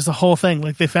 man, there's a whole thing.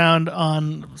 Like, they found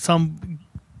on some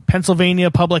Pennsylvania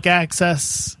public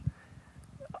access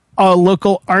a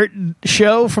local art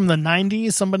show from the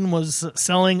 90s. Someone was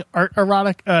selling rat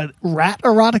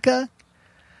erotica,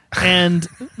 and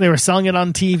they were selling it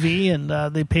on TV,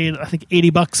 and they paid, I think,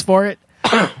 $80 for it.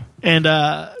 And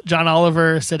John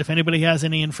Oliver said if anybody has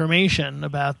any information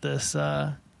about this,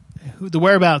 the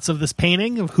whereabouts of this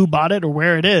painting, of who bought it or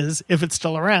where it is, if it's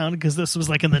still around, because this was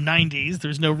like in the 90s,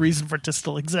 there's no reason for it to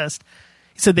still exist.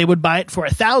 He said they would buy it for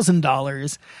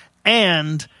 $1,000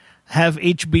 and have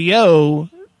HBO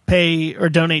pay or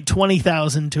donate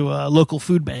 $20,000 to a local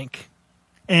food bank.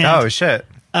 And, oh shit!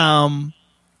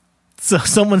 So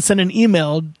someone sent an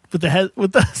email with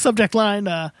the subject line,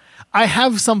 "I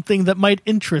have something that might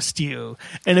interest you,"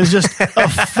 and it was just a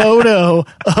photo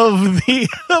of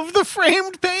the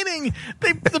framed painting.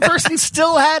 The person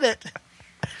still had it,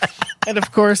 and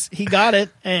of course he got it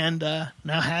and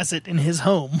now has it in his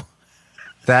home.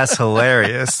 That's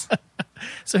hilarious.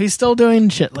 So he's still doing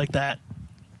shit like that.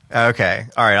 Okay.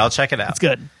 All right. I'll check it out. It's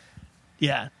good.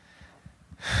 Yeah.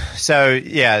 So,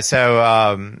 yeah.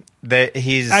 So,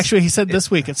 he said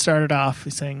this week it started off.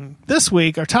 He's saying, this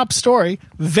week, our top story,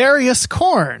 various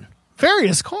corn.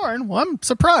 Various corn? Well, I'm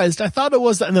surprised. I thought it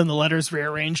was, and then the letters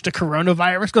rearranged to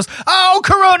coronavirus. Goes, oh,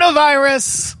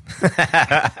 coronavirus.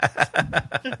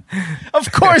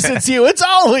 Of course it's you. It's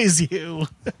always you.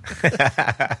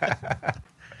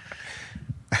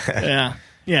 Yeah.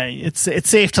 Yeah, it's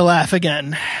safe to laugh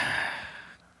again.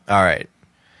 All right.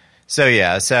 So,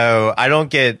 yeah. So, I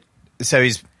don't get... So,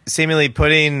 he's seemingly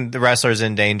putting the wrestlers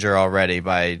in danger already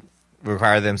by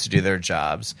requiring them to do their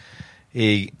jobs.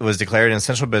 He was declared an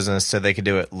essential business so they could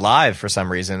do it live for some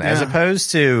reason, as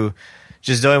opposed to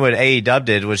just doing what AEW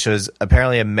did, which was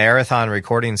apparently a marathon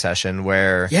recording session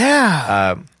where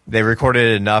they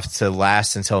recorded enough to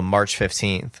last until March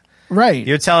 15th. Right.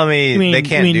 You're telling me they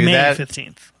can't do May that? May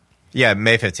 15th. Yeah,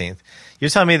 May 15th. You're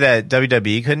telling me that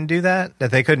WWE couldn't do that? That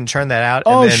they couldn't churn that out?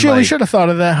 Oh, shit, we should have thought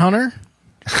of that, Hunter.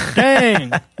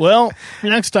 Dang. Well,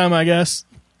 next time, I guess.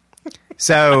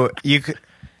 So, you could...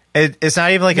 It's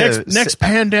not even like next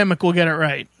pandemic we'll get it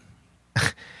right.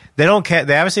 They don't care.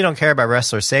 They obviously don't care about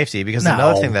wrestler safety because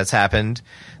another thing that's happened.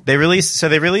 They release all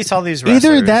these wrestlers.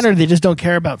 Either that or they just don't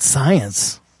care about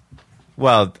science.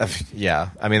 Well,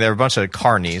 yeah. I mean, they're a bunch of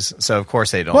carnies, so of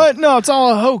course they don't. What? No, it's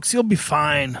all a hoax. You'll be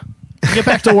fine. Get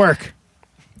back to work.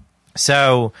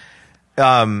 So,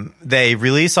 they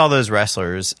release all those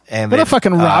wrestlers, and what a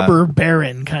fucking robber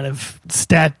baron kind of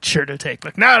stature to take.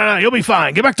 Like, no, you'll be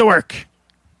fine. Get back to work.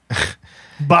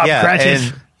 Bob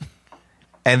Cratchit.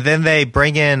 And then they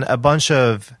bring in a bunch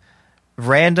of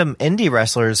random indie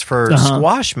wrestlers for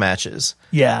squash matches.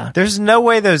 Yeah. There's no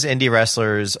way those indie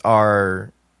wrestlers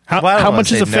are... How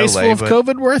much is a face full of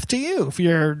COVID worth to you if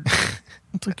you're...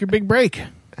 It's like your big break.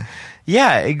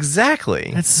 Yeah,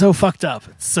 exactly. It's so fucked up.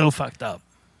 It's so fucked up.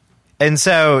 And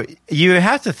so you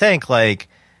have to think, like,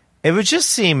 it would just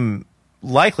seem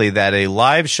likely that a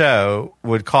live show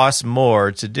would cost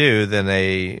more to do than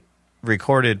a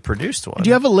recorded, produced one. Do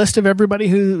you have a list of everybody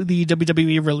who the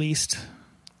WWE released?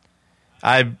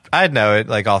 I'd know it,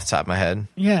 like, off the top of my head.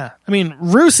 Yeah. I mean,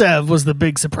 Rusev was the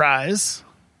big surprise.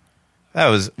 That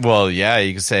was, well, yeah,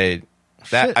 you could say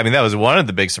that. Shit. I mean, that was one of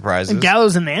the big surprises. And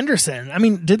Gallows and Anderson. I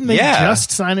mean, didn't they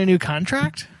just sign a new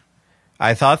contract?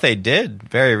 I thought they did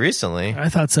very recently. I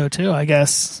thought so, too, I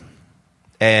guess.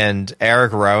 And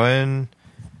Eric Rowan,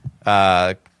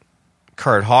 Kurt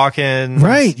Hawkins.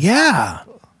 Right, yeah.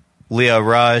 Leo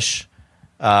Rush.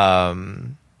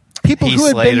 People Heath who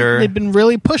Slater. they've been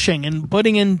really pushing and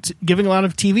putting in, giving a lot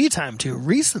of TV time to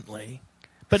recently.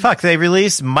 But Fuck, they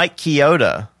released Mike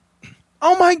Chioda.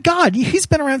 oh my God, he's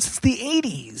been around since the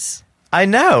 80s. I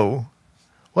know.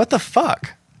 What the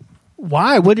fuck?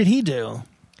 Why? What did he do?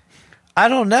 I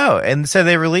don't know. And so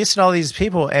they released all these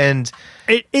people, and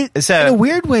In a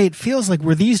weird way, it feels like,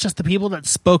 were these just the people that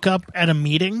spoke up at a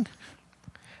meeting?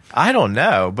 I don't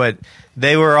know, but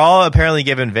they were all apparently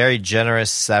given very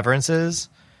generous severances,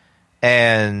 or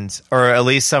at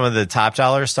least some of the top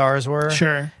dollar stars were.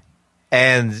 Sure.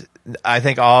 And I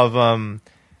think all of them,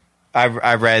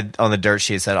 I read on the dirt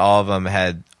sheets that all of them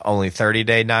had only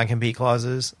 30-day non-compete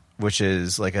clauses, which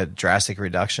is like a drastic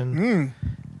reduction.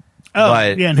 Oh,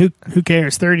 But- yeah, and who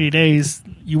cares? 30 days,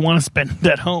 you want to spend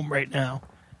at home right now.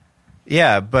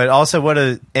 Yeah, but also what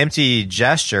an empty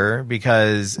gesture,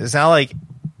 because it's not like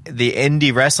the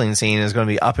indie wrestling scene is going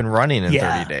to be up and running in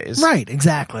 30 days. Right,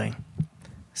 exactly.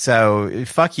 So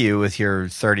fuck you with your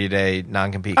 30-day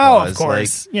non-compete Oh, clause. of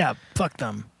course. Yeah, fuck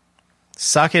them.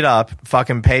 Suck it up.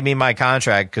 Fucking pay me my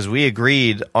contract, because we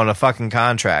agreed on a fucking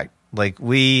contract. Like,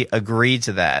 we agreed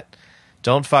to that.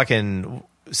 Don't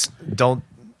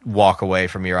walk away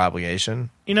from your obligation.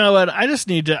 You know what? I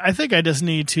think I just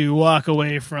need to walk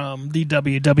away from the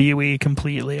WWE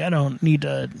completely. I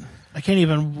can't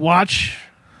even watch.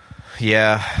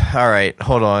 Yeah. All right.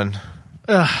 Hold on.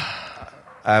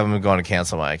 I'm going to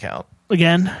cancel my account.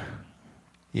 Again.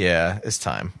 Yeah, it's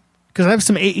time. Because I have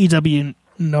some AEW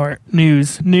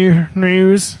news.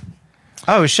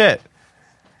 Oh, shit.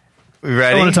 We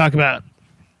ready? I want to talk about.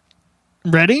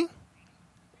 Ready?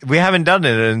 We haven't done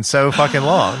it in so fucking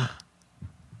long.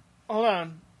 Hold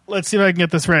on. Let's see if I can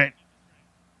get this right.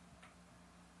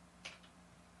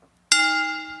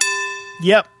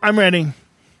 Yep, I'm ready. All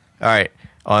right.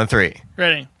 On 3.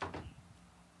 Ready.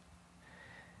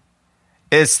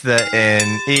 It's the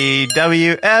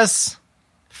NEWS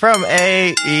from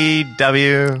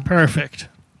AEW. Perfect.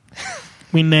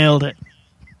 We nailed it.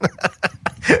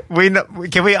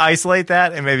 Can we isolate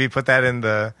that and maybe put that in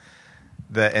the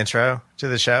intro to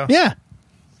the show? Yeah.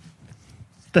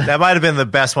 That might have been the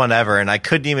best one ever, and I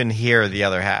couldn't even hear the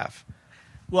other half.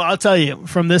 Well, I'll tell you,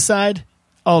 from this side,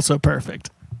 also perfect.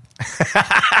 All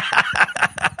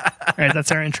right,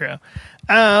 that's our intro.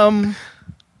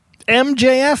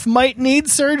 MJF might need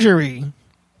surgery.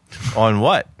 On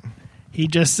what? He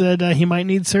just said he might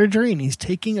need surgery, and he's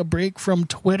taking a break from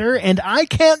Twitter, and I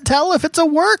can't tell if it's a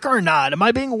work or not. Am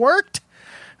I being worked?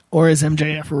 Or is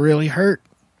MJF really hurt?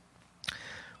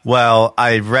 Well,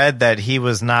 I read that he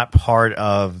was not part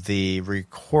of the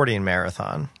recording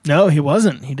marathon. No, he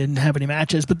wasn't. He didn't have any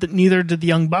matches, but neither did the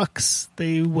Young Bucks.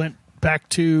 They went back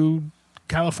to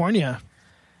California.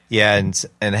 Yeah,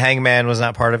 and Hangman was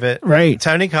not part of it. Right.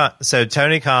 Tony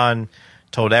Khan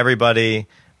told everybody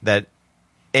that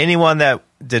anyone that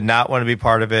did not want to be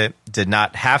part of it did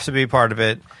not have to be part of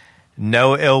it.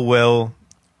 No ill will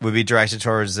would be directed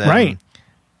towards them. Right.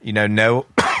 You know, no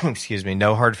excuse me,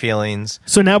 no hard feelings.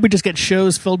 So now we just get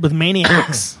shows filled with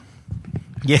maniacs.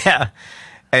 Yeah.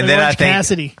 And Like then I Orange think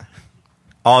Cassidy.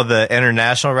 all the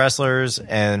international wrestlers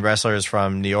and wrestlers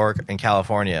from New York and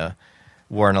California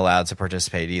weren't allowed to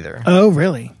participate either, Oh,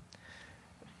 really?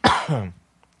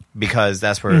 because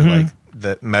that's where like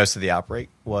the most of the outbreak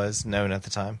was known at the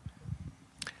time.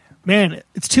 Man,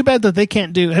 it's too bad that they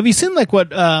can't do. Have you seen like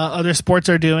what other sports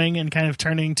are doing and kind of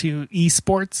turning to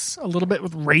esports a little bit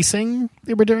with racing?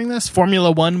 They were doing this.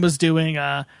 Formula One was doing.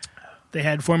 They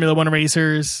had Formula One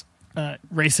racers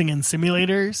racing in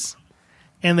simulators,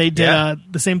 and they did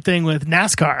the same thing with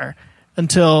NASCAR.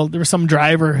 Until there was some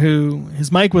driver who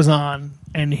his mic was on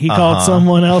and he called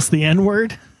someone else the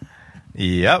N-word.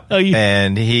 Yep. Oh,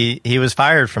 and he was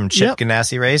fired from Chip Yep.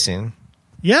 Ganassi Racing.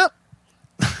 Yep.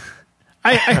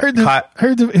 I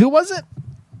heard who was it?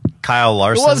 Kyle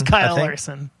Larson. It was I Kyle think.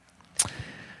 Larson.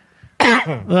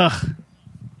 Ugh.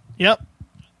 Yep.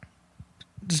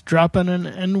 Just dropping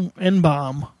an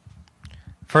N-bomb.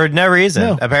 For no reason.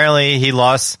 No. Apparently, he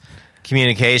lost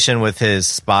communication with his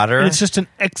spotter. And it's just an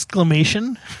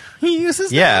exclamation he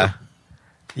uses. Yeah.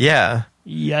 Yeah.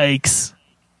 Yikes.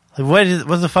 Like,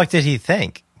 what the fuck did he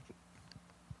think?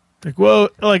 Like, whoa!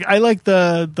 Like, I like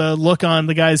the look on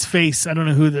the guy's face. I don't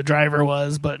know who the driver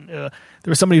was, but there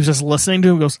was somebody who was just listening to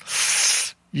him. Goes,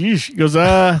 yeesh. He goes,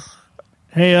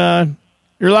 hey,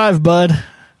 you're live, bud.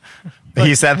 Like,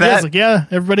 He said yeah, that? it's like, yeah,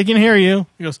 everybody can hear you.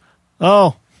 He goes,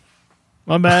 oh,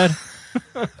 my bad.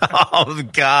 Oh,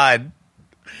 God.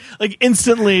 Like,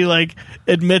 instantly, like,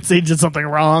 admits he did something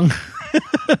wrong.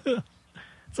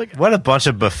 It's like, What a bunch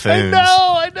of buffoons.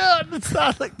 I know. It's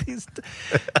not like these.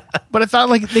 But I thought,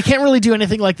 like, they can't really do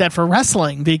anything like that for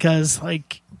wrestling because,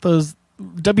 like, those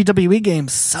WWE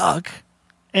games suck.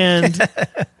 And,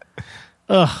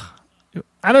 I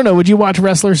don't know. Would you watch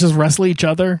wrestlers just wrestle each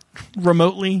other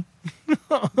remotely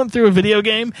through a video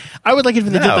game? I would like it if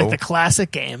they did, like, No. the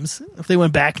classic games. If they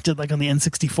went back to, like, on the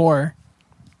N64.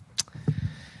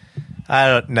 I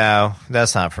don't know.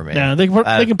 That's not for me. Yeah, they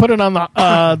can put it on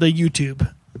the YouTube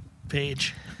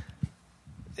page.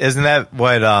 Isn't that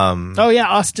what? Oh yeah,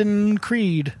 Austin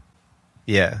Creed.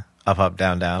 Yeah, up,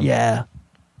 down, down. Yeah. All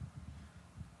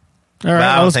But I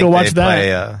right, don't let's think go watch they that.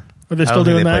 play, Are they I still don't think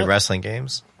doing they play that? wrestling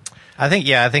games. I think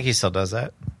he still does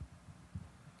that.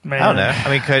 Man. I don't know. I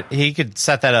mean, he could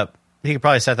set that up? He could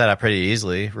probably set that up pretty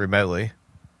easily remotely.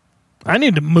 I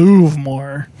need to move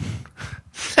more.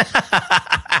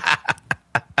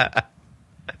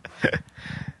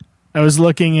 I was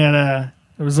looking at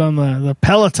it was on the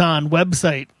Peloton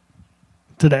website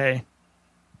today.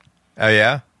 Oh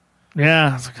yeah. Yeah,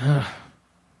 I was like, ugh.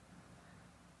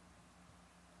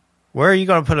 Where are you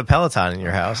going to put a Peloton in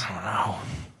your house?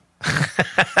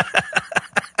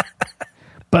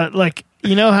 But like,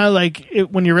 you know how like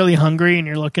when you're really hungry and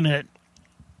you're looking at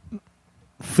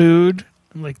food,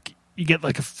 like you get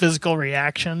like a physical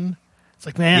reaction. It's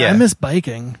like, man, Yeah. I miss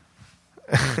biking.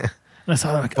 And I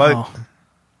saw that, like, What- oh,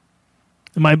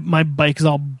 and my bike is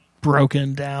all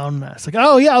broken down. It's like,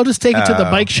 oh yeah, I'll just take it to the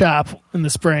Oh. bike shop in the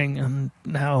spring. And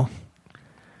now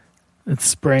it's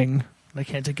spring. I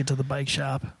can't take it to the bike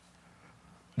shop.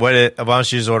 Why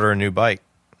don't you just order a new bike?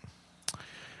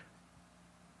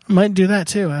 I might do that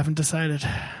too. I haven't decided.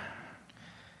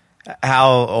 How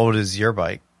old is your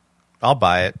bike? I'll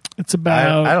buy it. It's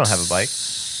about. I don't have a bike.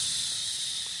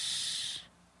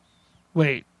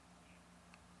 Wait.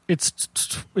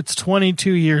 It's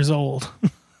 22 years old.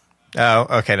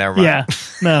 Oh, okay, never mind. Yeah.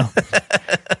 No.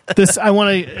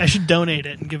 I should donate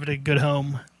it and give it a good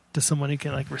home to someone who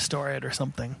can like restore it or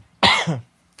something.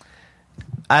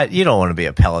 You don't want to be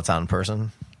a Peloton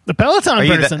person. The Peloton Are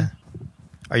you person.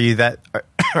 Are you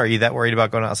that worried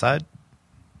about going outside?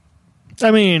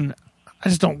 I mean, I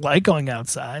just don't like going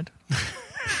outside.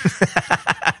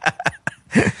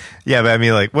 Yeah, but I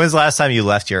mean, like, when's the last time you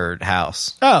left your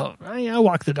house? Oh, I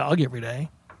walk the dog every day.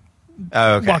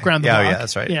 Oh, okay. Walk around the yeah, block. oh, yeah,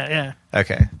 that's right. Yeah.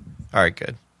 Okay. All right,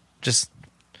 good. Just,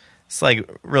 it's like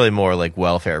really more like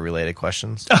welfare related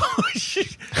questions.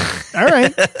 All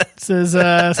right. Says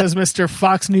Mr.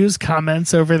 Fox News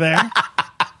comments over there.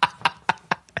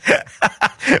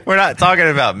 We're not talking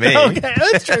about me. Okay,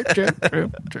 that's true.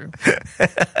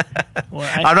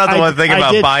 Well, I'm not the one thinking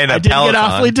about buying a I did Peloton. get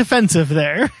awfully defensive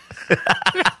there.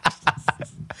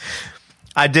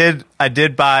 I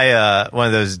did buy one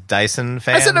of those Dyson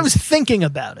fans. I said I was thinking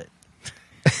about it.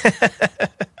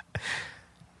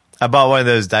 I bought one of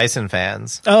those Dyson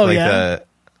fans. Oh, like yeah?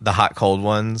 the hot cold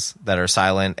ones that are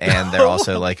silent and they're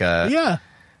also like a Yeah.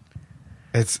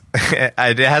 It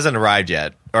hasn't arrived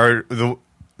yet, or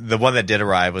the one that did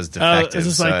arrive was defective, is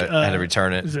this so like, I had to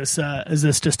return it. Is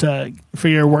this just for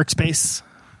your workspace?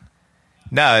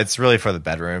 No, it's really for the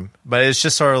bedroom, but it's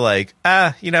just sort of like,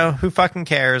 who fucking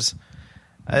cares?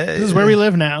 This is where we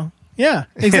live now. Yeah,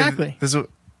 exactly. this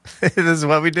is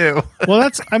what we do. Well,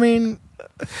 I mean,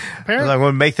 I'm apparently, going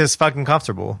to make this fucking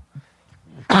comfortable.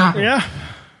 yeah.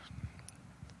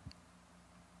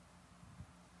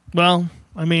 Well,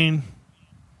 I mean,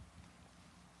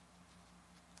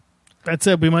 that's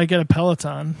it. We might get a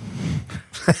Peloton.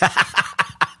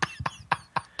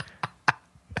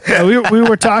 We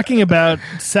were talking about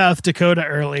South Dakota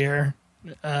earlier.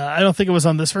 I don't think it was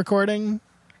on this recording.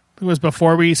 It was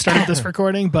before we started this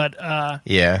recording, but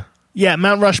Yeah.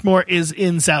 Mount Rushmore is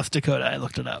in South Dakota. I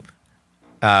looked it up.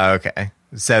 Okay.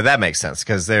 So that makes sense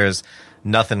because there's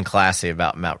nothing classy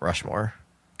about Mount Rushmore.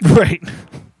 Right.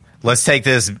 Let's take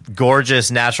this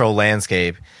gorgeous natural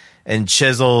landscape and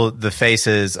chisel the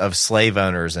faces of slave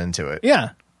owners into it. Yeah.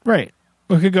 Right.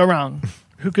 What could go wrong?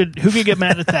 Who could get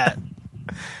mad at that?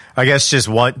 I guess just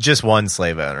one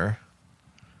slave owner.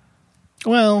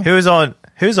 Well, Who's on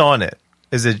it?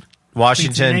 Is it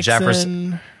Washington, Nixon.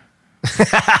 Jefferson?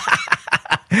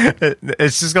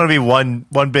 It's just going to be one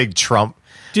big Trump,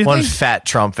 Do you one think fat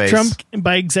Trump face. Trump,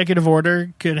 by executive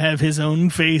order, could have his own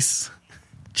face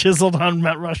chiseled on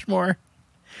Mount Rushmore.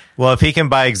 Well, if he can,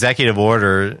 by executive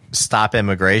order, stop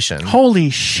immigration, Holy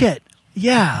shit.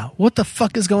 Yeah. What the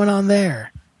fuck is going on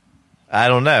there? I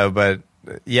don't know, but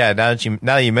yeah, now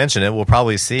that you mention it, we'll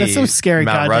probably see That's some scary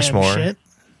Mount goddamn Rushmore. shit.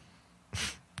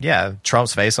 Yeah,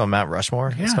 Trump's face on Mount Rushmore.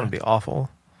 It's Yeah. going to be awful.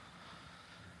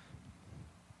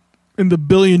 In the $1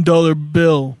 billion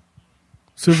bill.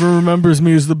 So everyone remembers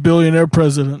me as the billionaire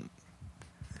president.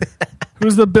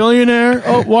 Who's the billionaire?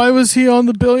 Oh, why was he on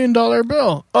the $1 billion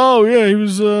bill? Oh, yeah, he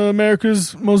was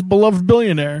America's most beloved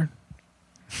billionaire.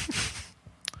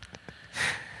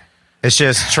 It's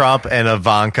just Trump and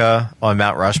Ivanka on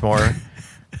Mount Rushmore.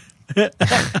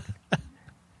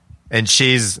 And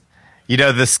she's,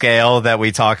 the scale that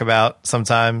we talk about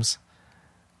sometimes,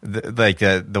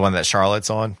 the one that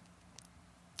Charlotte's on.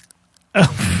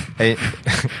 Hey,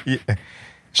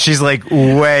 she's like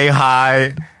way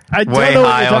high, I don't way know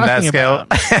what high you're on that talking scale.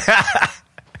 about.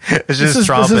 It's just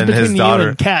Trump this is and his between you daughter.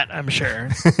 and Kat, I'm sure.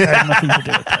 I have nothing to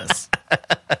do with this.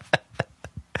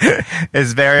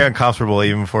 It's very uncomfortable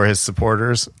even for his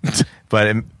supporters, but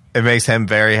it makes him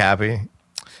very happy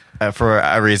for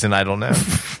a reason I don't know.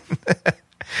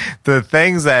 The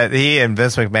things that he and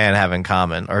Vince McMahon have in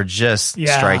common are just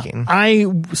striking. I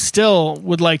still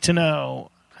would like to know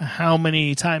how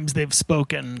many times they've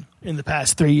spoken in the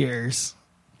past 3 years,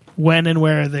 when and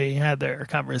where they had their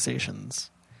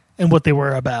conversations, and what they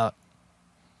were about.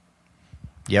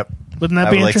 Yep. Wouldn't that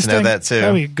I be would like to interesting? know that, too.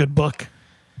 That'd be a good book,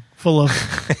 full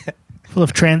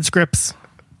of transcripts.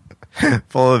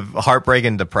 Full of heartbreak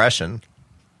and depression.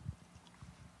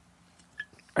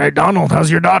 Hey, Donald, how's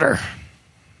your daughter?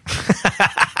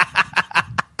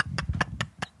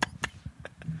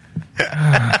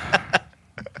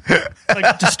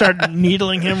 Like, just start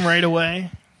needling him right away.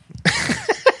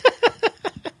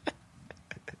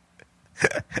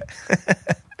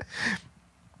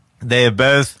 They have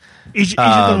both. Each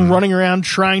of them running around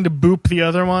trying to boop the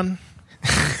other one.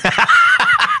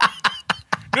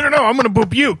 No, I'm going to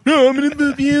boop you. No, I'm going to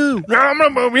boop you. No, I'm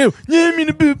going to boop you. No, I'm going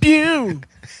to boop you.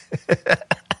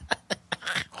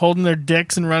 Holding their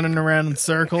dicks and running around in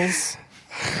circles.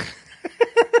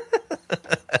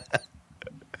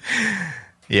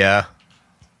 Yeah.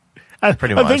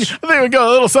 Pretty I much. think we go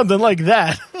a little something like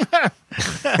that.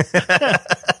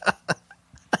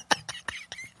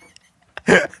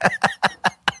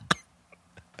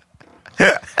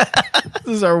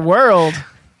 This is our world.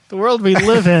 The world we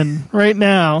live in right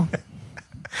now.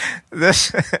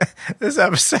 This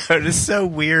episode is so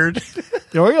weird.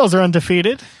 The Orioles are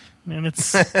undefeated, and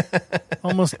it's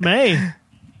almost May.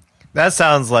 That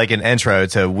sounds like an intro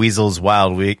to Weasel's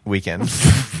Wild Weekend.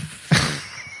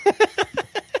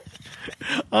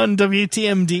 On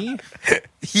WTMD.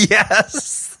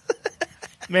 Yes.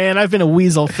 Man, I've been a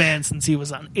Weasel fan since he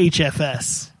was on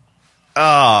HFS.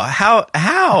 Oh, how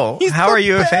are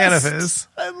you a fan of best. his?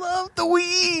 I love the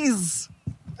Wheeze.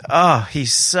 Oh,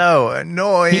 he's so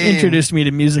annoying. He introduced me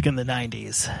to music in the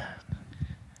 90s.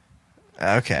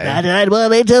 Okay. I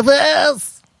want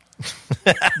HFS.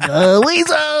 The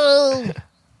Weasel.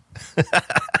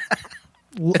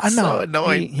 I know. so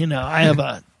annoying. I have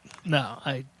a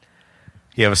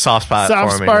You have a soft spot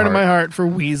soft for him spot in your my heart. heart for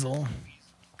Weasel.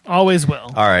 Always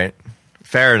will. All right.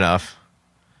 Fair enough.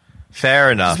 It's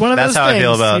one of That's those how things. I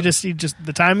feel about You just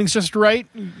the timing's just right.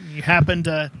 You happen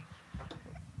to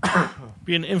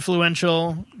be an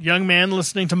influential young man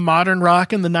listening to modern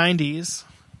rock in the 90s.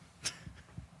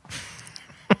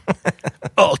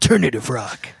 Alternative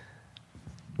rock.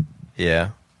 Yeah.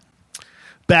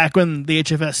 Back when the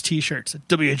HFS t-shirts at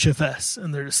WHFS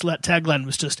and their tagline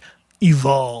was just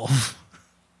evolve.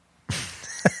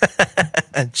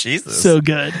 Jesus. So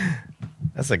good.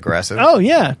 That's aggressive. Oh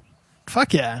yeah.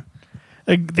 Fuck yeah.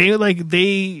 They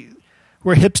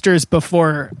were hipsters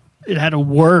before it had a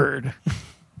word.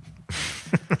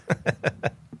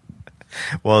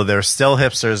 Well, they're still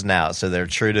hipsters now, so they're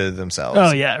true to themselves.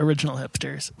 Oh yeah, original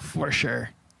hipsters for sure.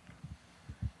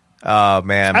 Oh,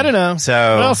 man. I don't know.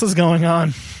 So What else is going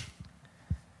on?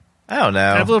 I don't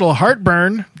know. I have a little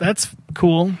heartburn. That's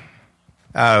cool.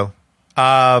 Oh.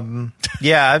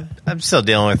 Yeah, I'm still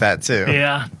dealing with that too.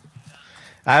 Yeah.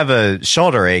 I have a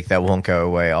shoulder ache that won't go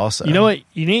away also. You know what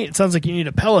you need? It sounds like you need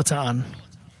a Peloton.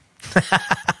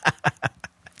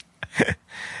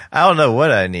 I don't know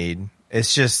what I need.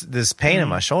 It's just this pain in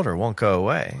my shoulder won't go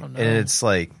away. Oh, no. And it's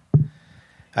like,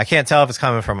 I can't tell if it's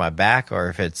coming from my back or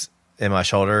if it's in my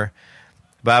shoulder.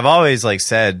 But I've always like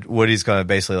said Woody's going to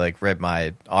basically like rip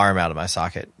my arm out of my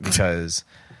socket because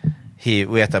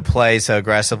we have to play so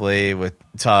aggressively with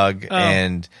Tug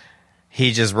and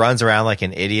he just runs around like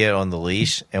an idiot on the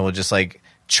leash and will just like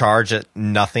charge at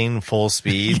nothing full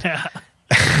speed. Yeah.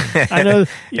 I know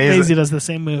Maisie does the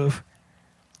same move.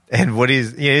 And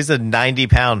Woody's, he's a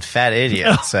 90-pound fat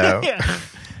idiot. So,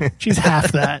 she's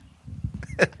half that.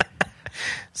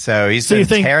 So he's been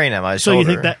tearing at my shoulder. So you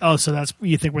think that? Oh, so that's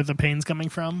you think where the pain's coming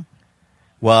from?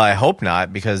 Well, I hope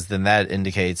not, because then that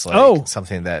indicates like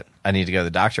something that I need to go to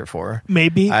the doctor for.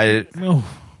 Maybe. I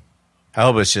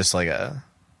hope it's just like a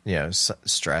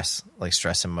stress, like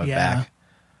stress in my back.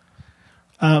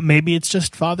 Maybe it's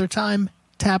just Father Time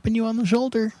tapping you on the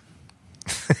shoulder.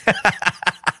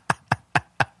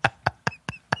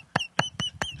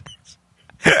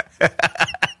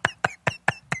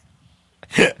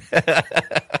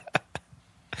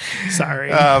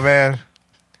 Sorry. Oh man,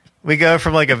 we go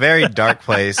from like a very dark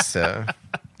place to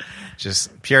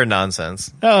just pure nonsense.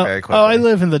 Very quickly. I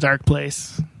live in the dark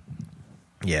place.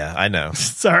 Yeah, I know.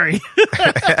 Sorry.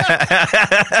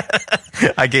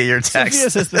 I get your text. Sophia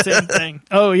says the same thing.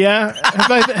 Oh yeah,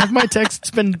 have my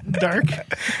texts been dark?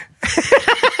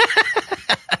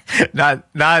 Not.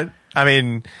 I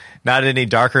mean, not any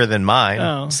darker than mine.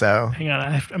 Oh, so hang on,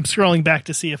 I'm scrolling back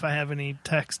to see if I have any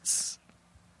texts.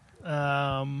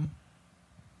 I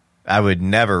would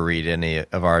never read any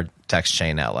of our text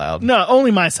chain out loud. No,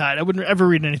 only my side. I wouldn't ever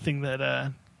read anything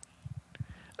that.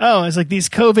 It's like these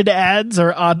COVID ads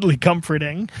are oddly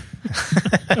comforting.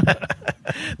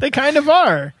 They kind of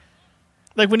are.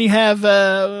 Like when you have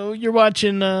you're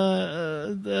watching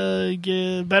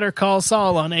the Better Call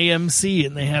Saul on AMC,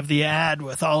 and they have the ad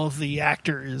with all of the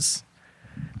actors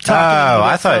talking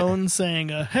on the phone, saying,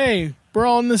 "Hey, we're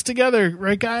all in this together,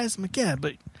 right, guys?" I'm like, "Yeah,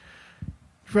 but you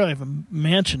probably have a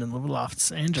mansion in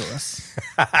Los Angeles."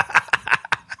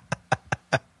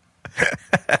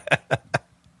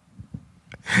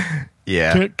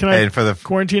 Yeah. Can I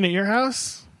quarantine at your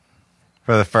house?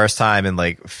 For the first time in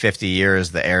like 50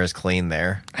 years, the air is clean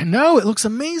there. I know. It looks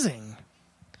amazing.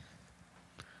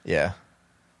 Yeah.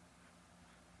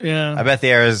 Yeah. I bet the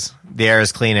air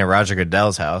is clean at Roger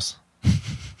Goodell's house.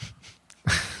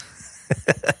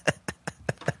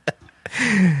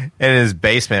 In his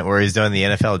basement where he's doing the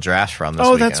NFL draft from this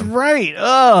weekend. That's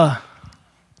right.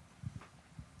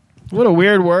 What a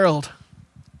weird world.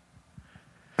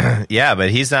 Yeah,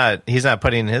 but he's not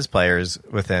putting his players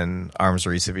within arm's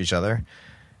reach of each other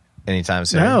anytime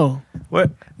soon. No.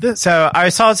 What? So I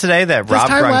saw today that Rob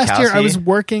Gronkowski. Last year, I was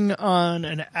working on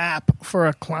an app for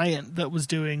a client that was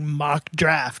doing mock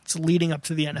drafts leading up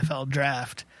to the NFL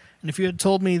draft. And if you had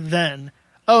told me then,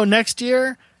 next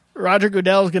year Roger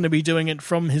Goodell is going to be doing it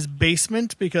from his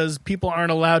basement because people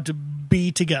aren't allowed to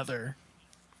be together.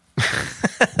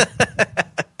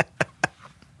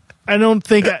 I don't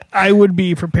think I would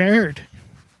be prepared.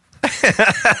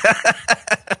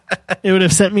 It would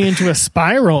have sent me into a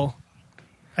spiral.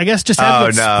 I guess just having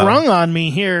it sprung on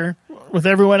me here with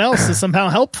everyone else is somehow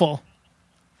helpful.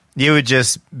 You would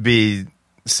just be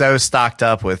so stocked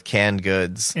up with canned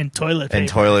goods and toilet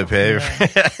paper.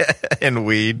 Yeah. And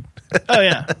weed. Oh,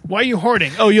 yeah. Why are you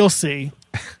hoarding? Oh, you'll see.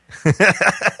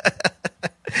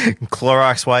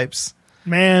 Clorox wipes.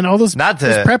 Man, all those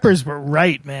preppers were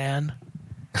right, man.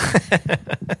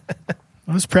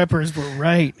 Those preppers were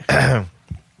right.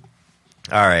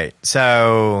 All right.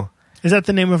 So is that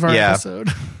the name of our episode?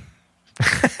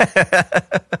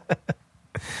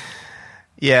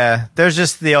 Yeah. There's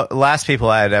just the last people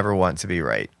I'd ever want to be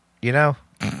right. You know?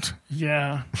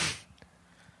 Yeah.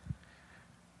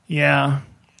 Yeah.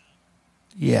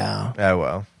 Yeah. Oh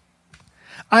well.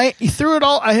 Through it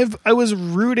all, I was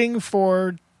rooting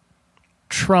for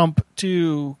Trump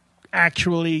to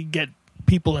actually get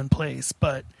people in place,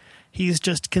 but he's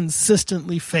just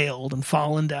consistently failed and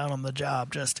fallen down on the job,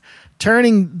 just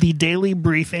turning the daily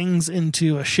briefings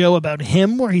into a show about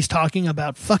him where he's talking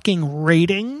about fucking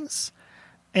ratings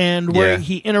and where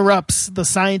he interrupts the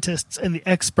scientists and the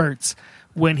experts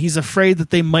when he's afraid that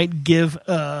they might give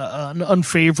an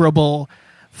unfavorable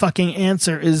fucking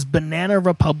answer is Banana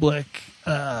Republic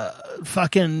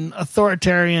fucking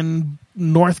authoritarian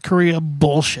North Korea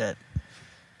bullshit.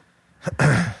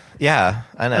 Yeah,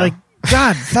 I know. Like,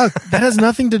 God, fuck, that has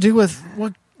nothing to do with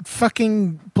what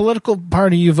fucking political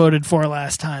party you voted for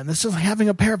last time. That's just like having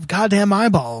a pair of goddamn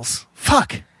eyeballs.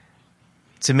 Fuck.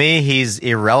 To me, he's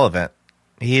irrelevant.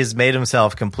 He has made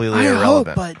himself completely I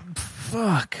irrelevant. hope, but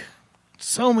fuck,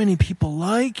 so many people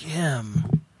like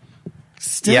him.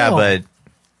 Still. Yeah, but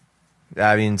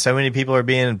I mean, so many people are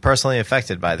being personally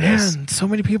affected by this. Man, so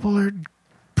many people are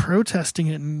protesting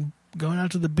it and going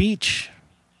out to the beach.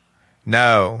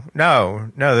 No.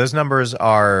 Those numbers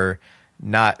are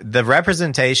not. The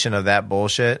representation of that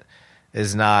bullshit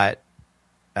is not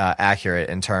accurate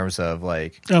in terms of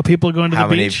like. Oh, people going to how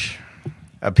the many beach.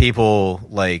 People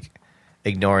like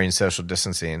ignoring social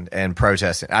distancing and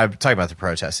protesting. I'm talking about the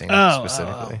protesting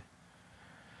specifically.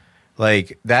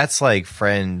 Like that's like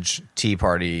fringe Tea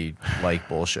Party like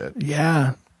bullshit.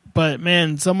 Yeah, but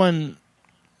man, somebody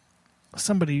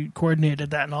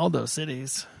coordinated that in all those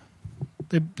cities.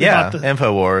 They bought the-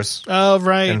 InfoWars Oh,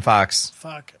 right. and Fox.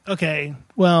 Fuck. Okay.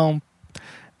 Well,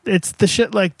 it's the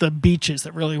shit like the beaches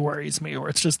that really worries me, where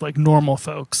it's just like normal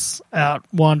folks out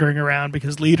wandering around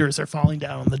because leaders are falling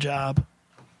down on the job.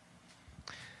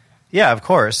 Yeah, of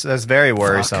course. That's very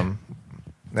worrisome.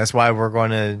 That's why we're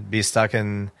going to be stuck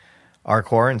in our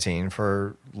quarantine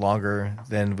for longer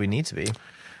than we need to be.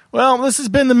 Well, this has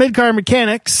been the Midcard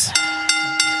Mechanics.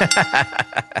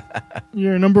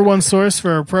 Your number one source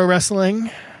for pro wrestling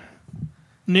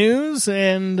news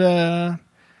and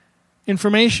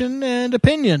information and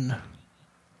opinion.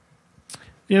 Do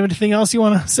you have anything else you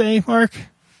want to say, Mark?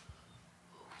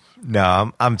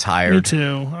 No, I'm tired. Me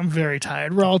too. I'm very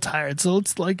tired. We're all tired. So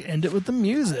let's like end it with the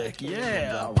music.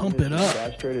 Yeah, pump it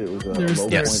up.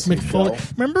 There's Mick Foley.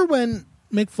 Remember when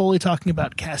Mick Foley talking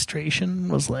about castration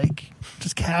was like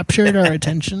just captured our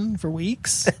attention for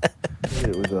weeks?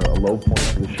 It was a low point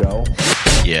for the show.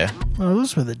 Yeah. Oh,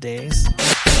 those were the days.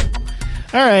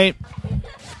 All right.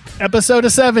 Episode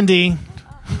of 70.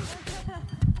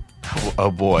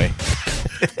 Oh boy.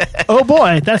 Oh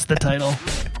boy, that's the title.